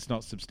 and it's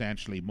not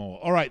substantially more.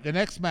 All right, the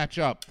next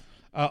matchup,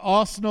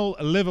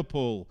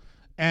 Arsenal-Liverpool.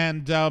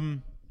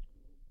 And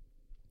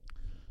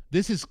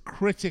this is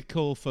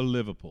critical for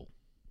Liverpool.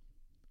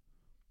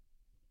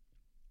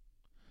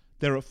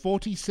 They're at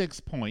 46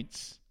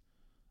 points.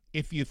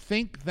 If you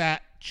think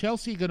that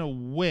Chelsea are going to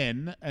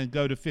win and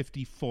go to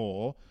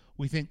 54,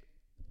 we think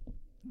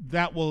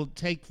that will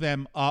take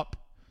them up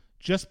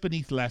just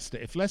beneath Leicester.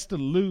 If Leicester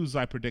lose,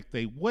 I predict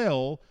they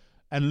will,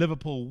 and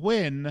Liverpool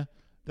win,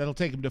 that'll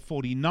take them to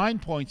 49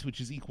 points,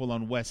 which is equal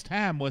on West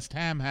Ham. West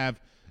Ham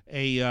have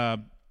a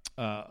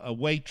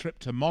away trip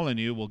to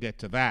Molineux. We'll get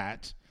to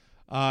that.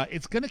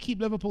 It's going to keep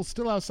Liverpool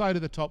still outside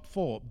of the top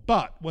four,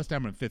 but West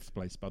Ham are in 5th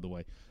place, by the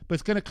way. But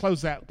it's going to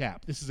close that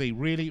gap. This is a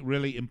really,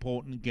 really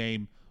important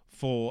game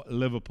for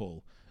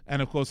Liverpool.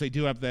 And, of course, they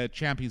do have their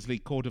Champions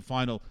League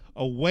quarterfinal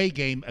away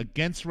game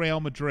against Real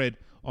Madrid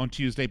on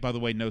Tuesday. By the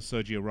way, no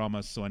Sergio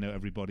Ramos, so I know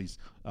everybody's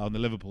on the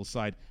Liverpool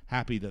side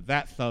happy that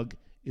that thug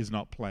is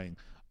not playing.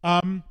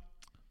 They're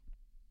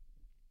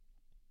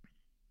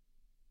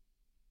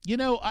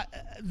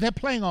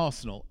playing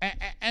Arsenal,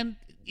 and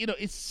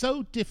it's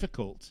so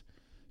difficult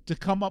to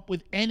come up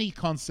with any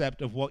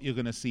concept of what you're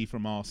going to see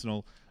from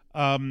Arsenal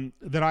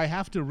that I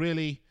have to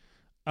really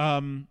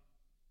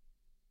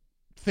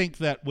think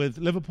that with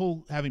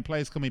Liverpool having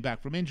players coming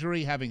back from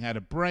injury, having had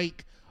a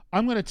break,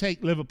 I'm going to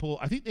take Liverpool.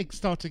 I think they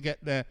start to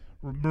get their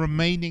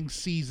remaining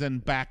season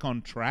back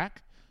on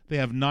track. They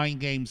have 9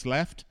 games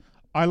left.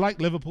 I like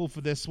Liverpool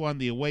for this one,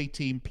 the away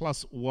team,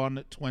 plus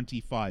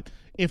 125.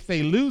 If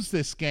they lose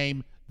this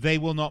game, they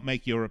will not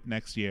make Europe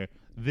next year.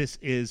 This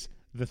is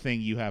the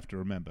thing you have to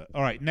remember.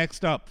 All right,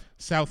 next up,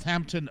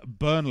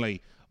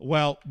 Southampton-Burnley.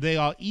 Well, they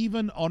are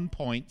even on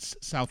points,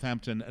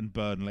 Southampton and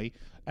Burnley.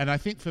 And I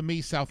think for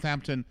me,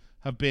 Southampton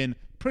have been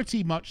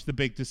pretty much the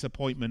big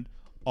disappointment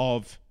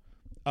of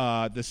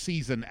the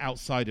season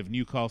outside of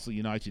Newcastle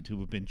United, who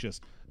have been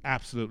just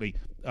absolutely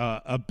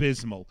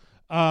abysmal.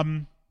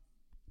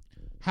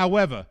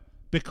 However,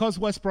 because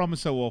West Brom is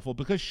so awful,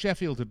 because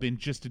Sheffield have been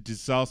just a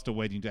disaster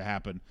waiting to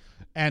happen,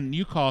 and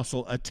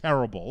Newcastle are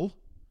terrible,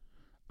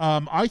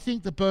 I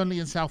think that Burnley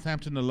and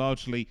Southampton are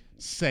largely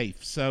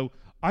safe. So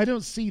I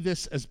don't see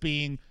this as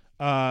being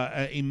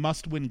a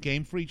must-win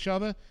game for each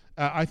other.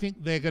 I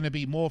think they're going to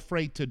be more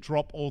afraid to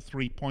drop all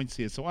 3 points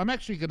here. So I'm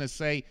actually going to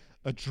say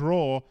a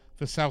draw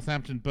for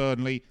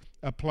Southampton-Burnley,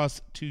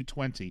 plus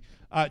 220.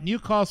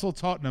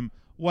 Newcastle-Tottenham.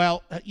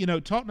 Well,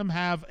 Tottenham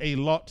have a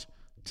lot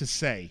to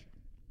say.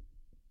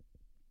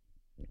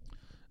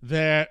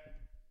 Their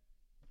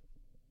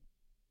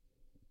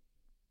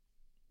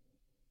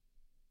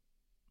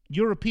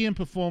European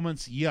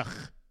performance,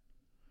 yuck.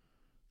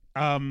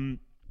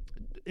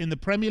 In the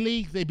Premier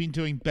League, they've been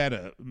doing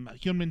better.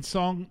 Heung-min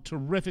Son,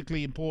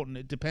 terrifically important.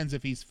 It depends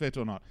if he's fit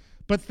or not.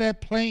 But they're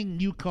playing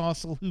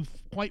Newcastle, who,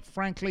 quite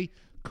frankly,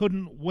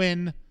 couldn't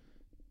win.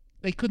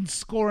 They couldn't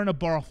score in a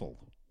brothel,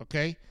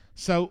 okay?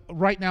 So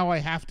right now I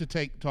have to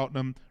take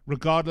Tottenham,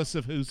 regardless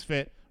of who's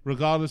fit,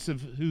 regardless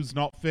of who's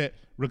not fit,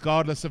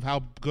 regardless of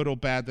how good or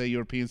bad their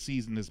European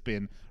season has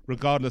been,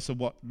 regardless of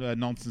what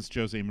nonsense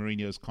Jose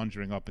Mourinho is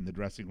conjuring up in the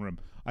dressing room.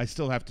 I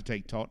still have to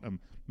take Tottenham,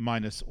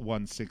 minus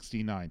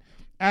 169.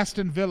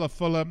 Aston Villa,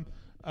 Fulham.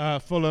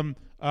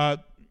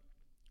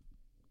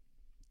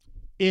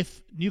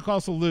 If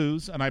Newcastle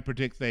lose, and I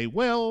predict they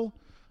will,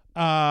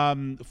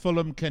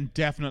 Fulham can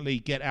definitely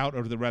get out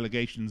of the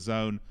relegation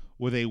zone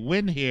with a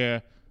win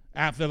here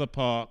at Villa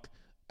Park.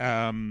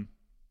 And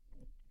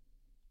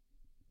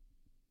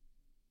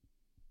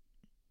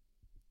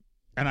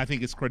I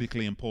think it's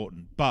critically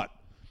important. But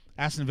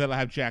Aston Villa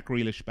have Jack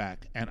Grealish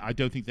back, and I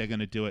don't think they're going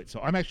to do it. So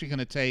I'm actually going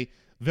to take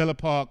Villa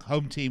Park,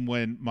 home team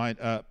win,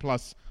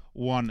 plus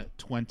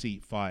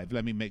 125.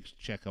 Let me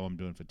check how I'm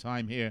doing for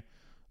time here.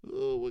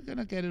 Ooh, we're going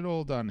to get it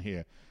all done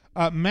here.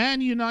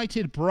 Man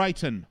United,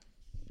 Brighton.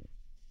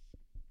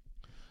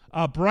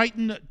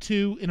 Brighton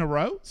 2 in a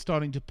row,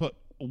 starting to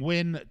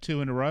win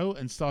 2 in a row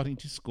and starting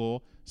to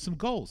score some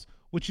goals,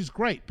 which is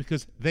great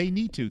because they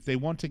need to. They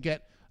want to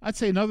get, I'd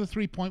say another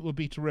 3-point would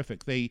be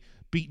terrific. They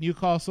beat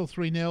Newcastle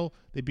 3-0.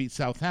 They beat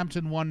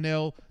Southampton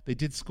 1-0. They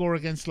did score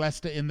against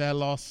Leicester in their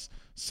loss.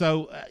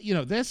 So,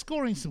 they're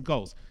scoring some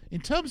goals.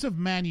 In terms of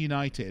Man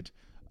United,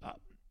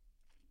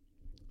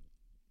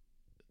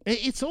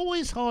 it's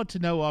always hard to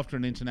know after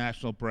an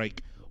international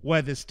break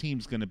where this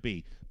team's going to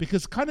be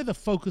because kind of the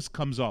focus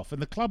comes off,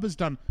 and the club has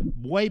done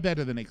way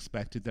better than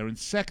expected. They're in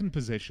second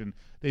position.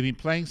 They've been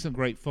playing some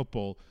great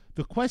football.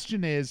 The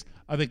question is,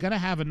 are they going to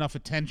have enough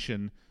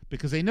attention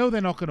because they know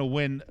they're not going to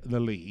win the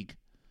league?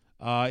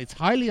 It's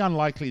highly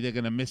unlikely they're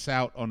going to miss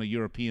out on a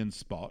European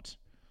spot.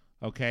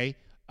 Okay?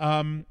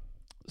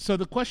 So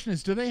the question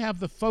is, do they have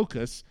the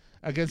focus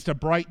against a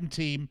Brighton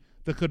team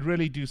that could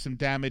really do some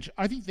damage?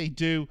 I think they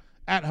do.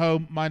 At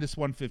home, minus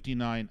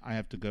 159. I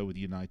have to go with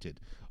United.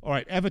 All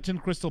right, Everton,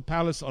 Crystal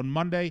Palace on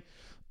Monday.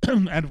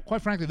 And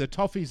quite frankly, the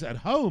Toffees at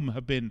home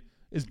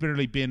has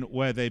really been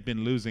where they've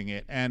been losing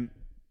it. And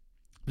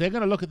they're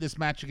going to look at this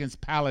match against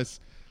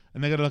Palace,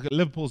 and they're going to look at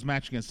Liverpool's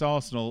match against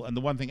Arsenal, and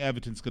the one thing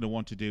Everton's going to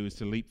want to do is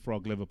to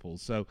leapfrog Liverpool.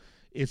 So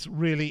it's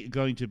really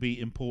going to be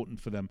important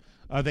for them.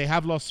 They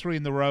have lost 3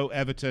 in a row,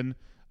 Everton.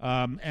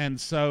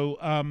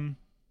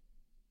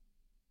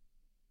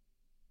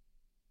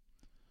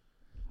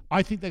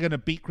 I think they're going to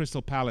beat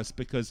Crystal Palace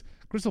because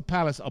Crystal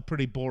Palace are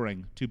pretty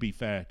boring, to be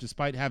fair,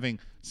 despite having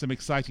some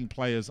exciting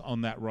players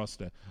on that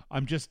roster.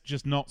 I'm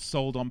just not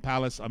sold on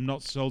Palace. I'm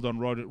not sold on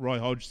Roy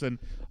Hodgson.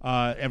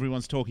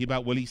 Everyone's talking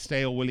about will he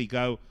stay or will he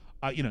go?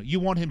 You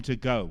want him to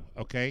go,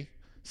 okay?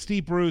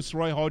 Steve Bruce,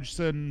 Roy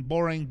Hodgson,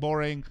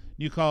 boring.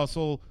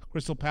 Newcastle,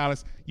 Crystal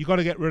Palace. You got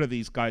to get rid of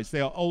these guys.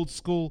 They are old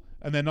school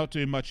and they're not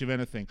doing much of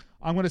anything.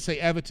 I'm going to say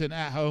Everton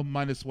at home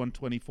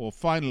 -124.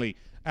 Finally,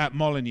 at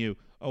Molineux,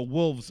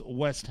 Wolves,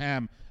 West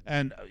Ham.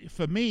 And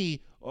for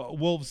me,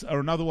 Wolves are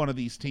another one of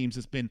these teams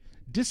that's been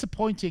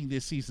disappointing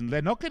this season.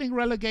 They're not getting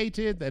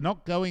relegated. They're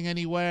not going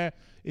anywhere.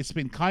 It's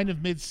been kind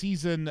of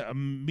mid-season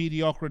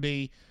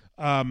mediocrity.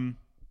 And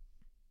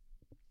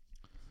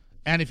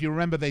if you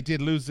remember, they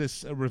did lose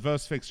this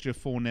reverse fixture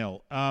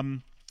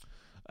 4-0.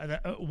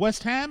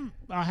 West Ham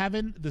are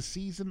having the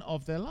season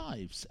of their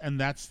lives, and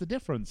that's the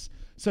difference.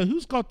 So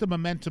who's got the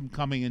momentum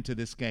coming into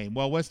this game?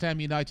 Well, West Ham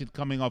United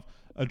coming off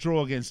a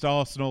draw against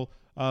Arsenal,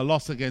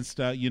 loss against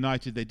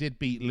United. They did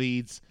beat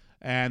Leeds,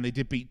 and they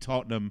did beat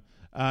Tottenham.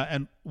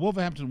 And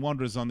Wolverhampton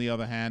Wanderers, on the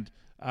other hand,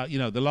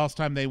 the last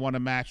time they won a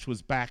match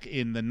was back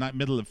in the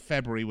middle of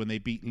February when they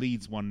beat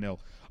Leeds 1-0.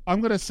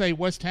 I'm going to say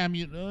West Ham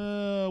United.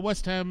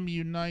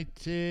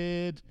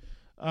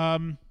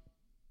 I'm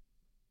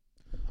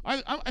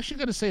actually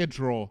going to say a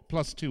draw,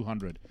 plus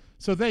 200.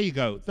 So there you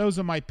go. Those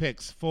are my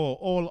picks for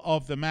all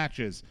of the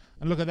matches.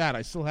 And look at that.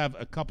 I still have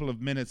a couple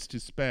of minutes to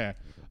spare.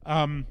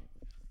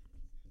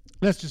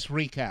 Let's just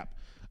recap.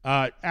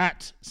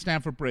 At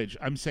Stamford Bridge,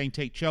 I'm saying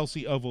take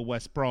Chelsea over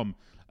West Brom.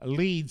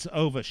 Leeds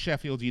over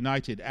Sheffield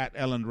United at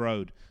Elland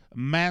Road.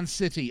 Man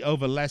City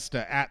over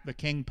Leicester at the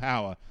King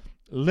Power.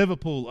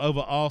 Liverpool over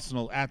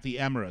Arsenal at the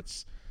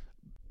Emirates.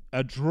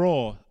 A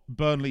draw,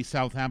 Burnley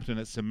Southampton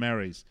at St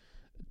Mary's.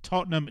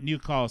 Tottenham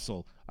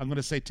Newcastle. I'm going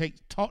to say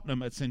take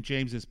Tottenham at St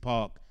James's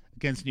Park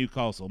against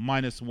Newcastle,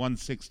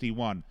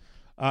 -161.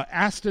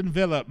 Aston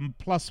Villa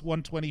plus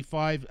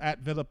 125 at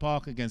Villa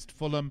Park against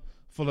Fulham.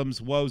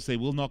 Fulham's woes, they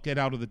will not get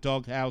out of the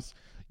doghouse.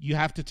 You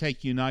have to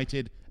take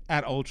United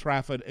at Old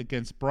Trafford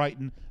against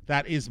Brighton.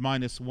 That is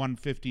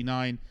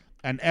 -159.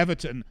 And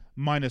Everton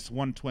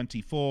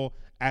 -124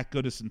 at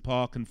Goodison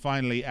Park. And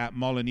finally at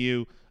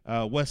Molineux,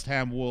 West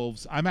Ham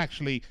Wolves. I'm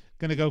actually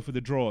going to go for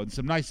the draw and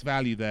some nice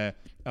value there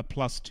at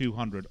plus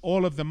 200.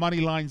 All of the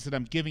money lines that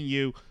I'm giving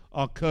you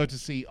are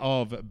courtesy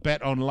of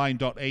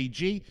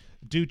BetOnline.ag.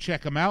 Do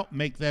check them out.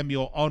 Make them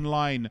your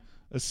online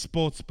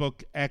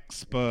sportsbook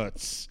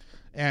experts.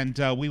 And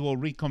we will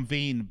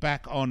reconvene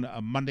back on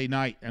Monday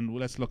night, and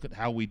let's look at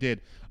how we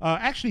did.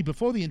 Actually,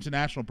 before the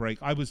international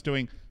break, I was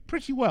doing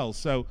pretty well,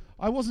 so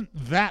I wasn't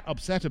that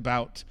upset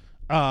about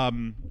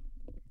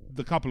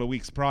the couple of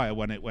weeks prior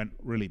when it went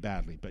really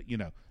badly. But,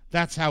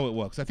 that's how it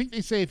works. I think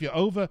they say if you're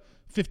over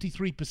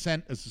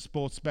 53% as a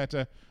sports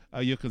bettor,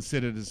 you're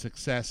considered a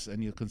success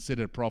and you're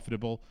considered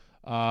profitable.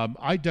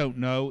 I don't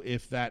know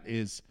if that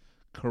is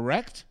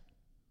correct.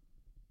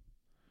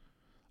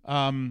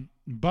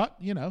 But,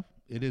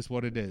 it is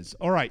what it is.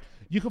 All right.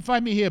 You can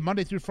find me here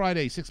Monday through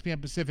Friday, 6 p.m.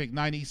 Pacific,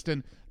 9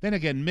 Eastern. Then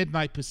again,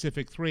 midnight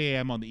Pacific, 3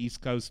 a.m. on the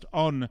East Coast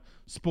on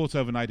Sports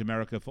Overnight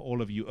America for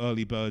all of you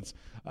early birds.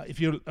 If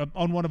you're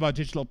on one of our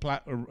digital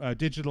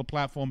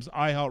platforms,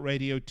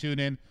 iHeartRadio,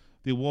 TuneIn,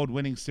 the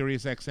award-winning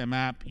SiriusXM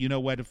app, you know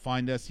where to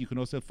find us. You can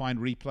also find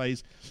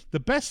replays.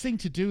 The best thing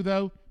to do,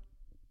 though,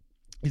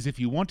 is if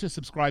you want to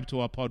subscribe to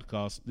our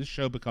podcast, this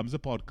show becomes a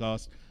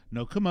podcast.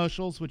 No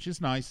commercials, which is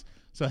nice.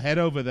 So head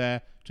over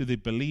there to the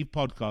Believe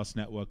Podcast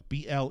Network,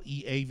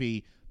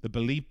 BLEAV, the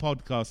Believe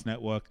Podcast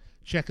Network.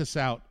 Check us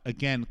out,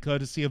 again,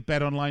 courtesy of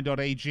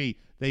BetOnline.ag.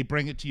 They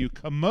bring it to you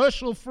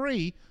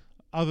commercial-free,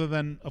 other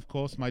than, of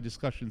course, my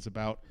discussions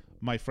about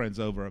my friends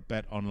over at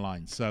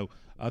BetOnline. So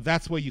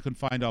that's where you can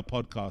find our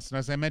podcast. And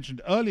as I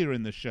mentioned earlier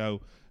in the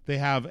show, they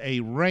have a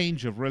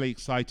range of really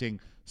exciting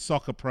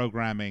soccer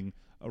programming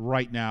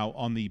right now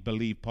on the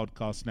Believe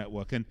Podcast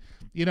Network. And,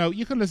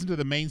 you can listen to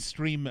the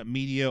mainstream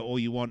media all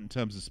you want in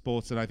terms of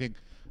sports, and I think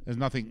there's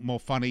nothing more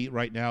funny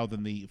right now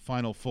than the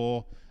Final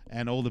Four,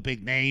 and all the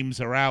big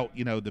names are out,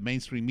 the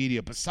mainstream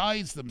media,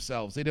 besides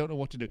themselves. They don't know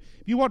what to do.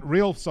 If you want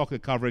real soccer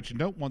coverage and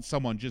don't want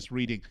someone just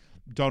reading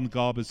Don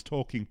Garber's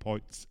talking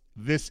points,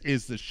 this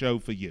is the show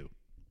for you.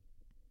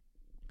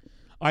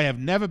 I have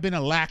never been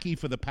a lackey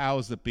for the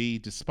powers that be,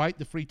 despite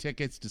the free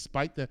tickets,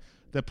 despite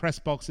the press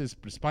boxes,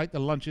 despite the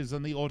lunches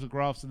and the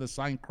autographs and the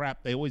signed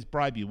crap they always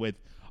bribe you with.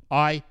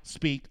 I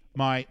speak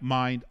my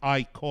mind.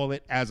 I call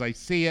it as I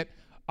see it.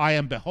 I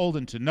am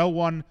beholden to no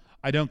one.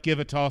 I don't give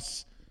a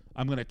toss.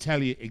 I'm going to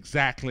tell you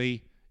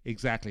exactly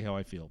how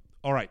I feel.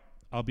 All right.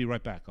 I'll be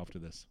right back after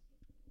this.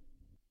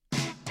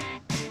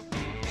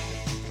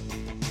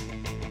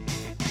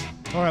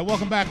 All right,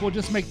 welcome back. We'll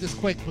just make this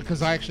quick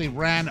because I actually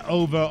ran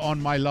over on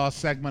my last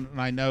segment,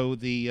 and I know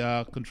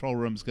the control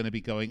room's going to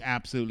be going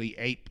absolutely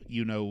ape,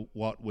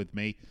 you-know-what, with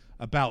me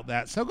about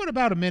that. So I've got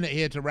about a minute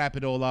here to wrap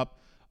it all up.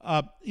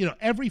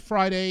 Every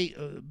Friday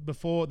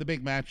before the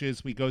big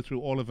matches, we go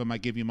through all of them. I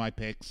give you my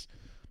picks.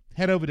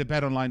 Head over to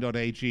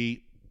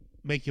betonline.ag,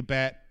 make your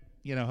bet.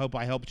 Hope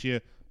I helped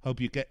you. Hope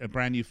you get a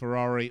brand new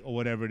Ferrari or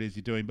whatever it is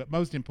you're doing. But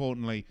most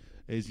importantly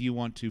is you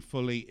want to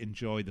fully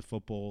enjoy the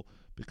football,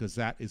 because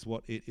that is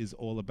what it is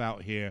all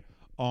about here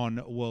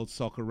on World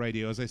Soccer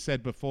Radio. As I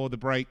said before the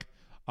break,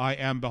 I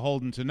am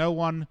beholden to no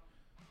one.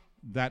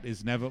 That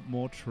is never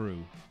more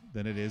true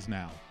than it is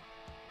now.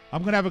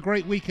 I'm going to have a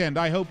great weekend.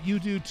 I hope you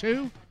do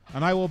too.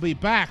 And I will be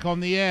back on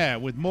the air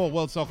with more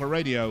World Soccer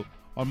Radio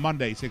on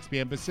Monday, 6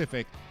 p.m.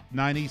 Pacific,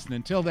 9 Eastern.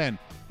 Until then,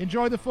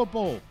 enjoy the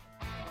football.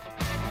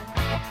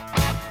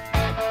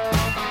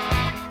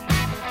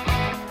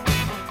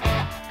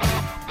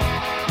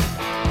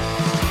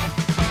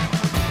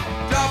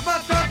 Drop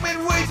my truck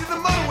midway to the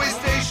motorway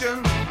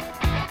station.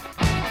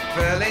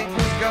 Fairlane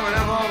crews coming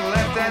up on the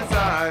left-hand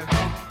side.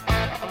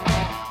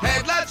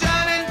 Headlight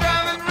shining,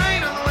 driving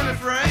rain on the window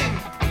frame.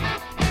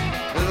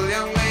 Little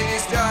young lady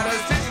started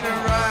stitching her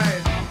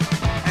ride.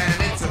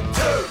 And it's a 2,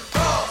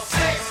 4, 6,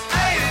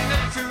 8, ain't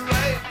never too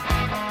late.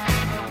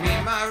 Me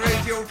and my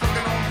radio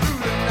trucking on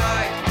through the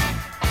night.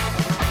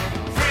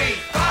 3,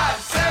 5,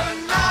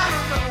 7, 9,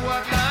 on number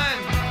what line?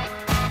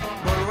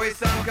 Motorway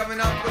sun coming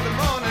up with the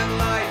morning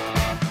light.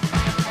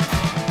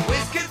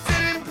 Whiskey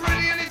sitting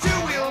pretty in a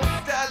two-wheel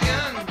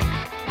stallion.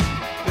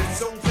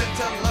 This old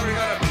 10-ton lorry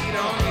got a beat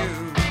on you.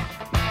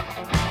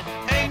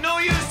 Ain't no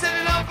use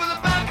setting up with a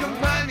bad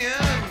companion.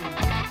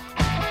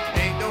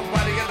 Ain't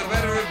nobody got the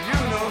better of you,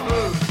 no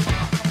who.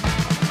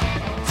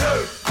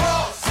 2,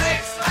 4,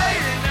 6, 8,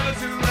 ain't never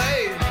too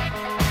late.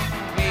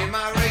 Me and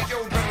my radio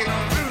trucking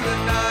on through the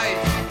night.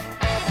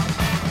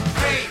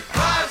 3,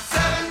 5,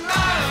 7, 9,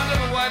 on the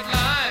white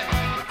line.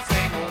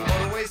 Same old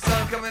motorway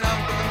sun coming up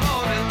with the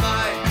morning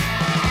light.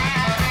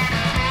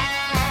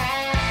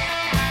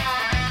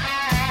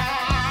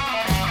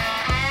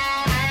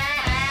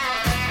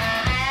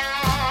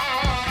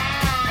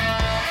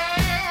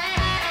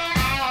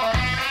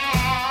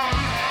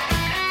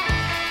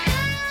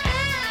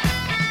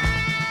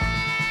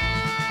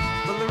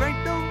 Well, there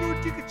ain't no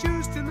route you could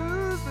choose to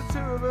lose the two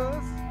of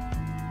us.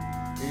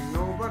 Ain't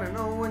nobody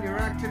know when you're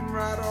acting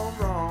right or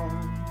wrong.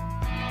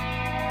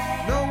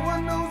 No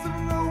one knows if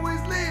we're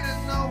always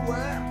leading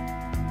nowhere.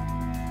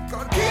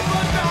 Gotta keep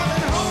on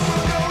driving home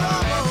and go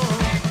on.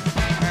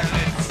 And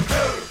it's 2,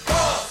 4,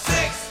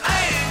 6, 8,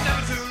 ain't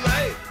never too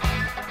late.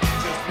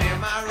 Just me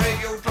and my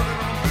radio trucking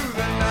on through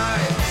the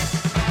night.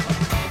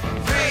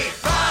 3,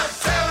 5,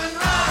 7,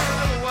 9,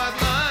 another white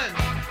line.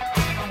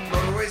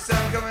 Motorway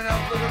sun coming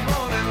up with the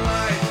morning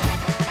light.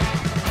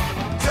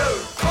 2,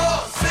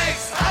 4,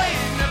 6, 8,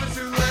 ain't never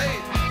too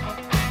late.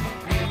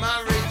 Me and my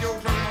radio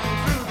trucking on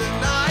through the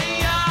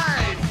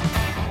night.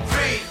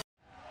 3.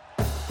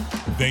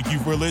 Thank you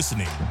for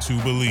listening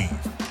to Believe.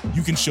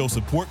 You can show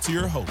support to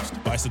your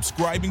host by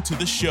subscribing to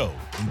the show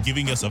and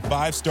giving us a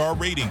 5-star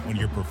rating on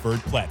your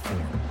preferred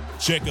platform.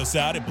 Check us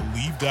out at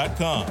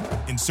Believe.com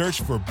and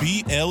search for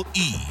BLEAV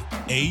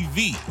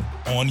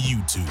on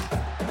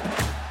YouTube.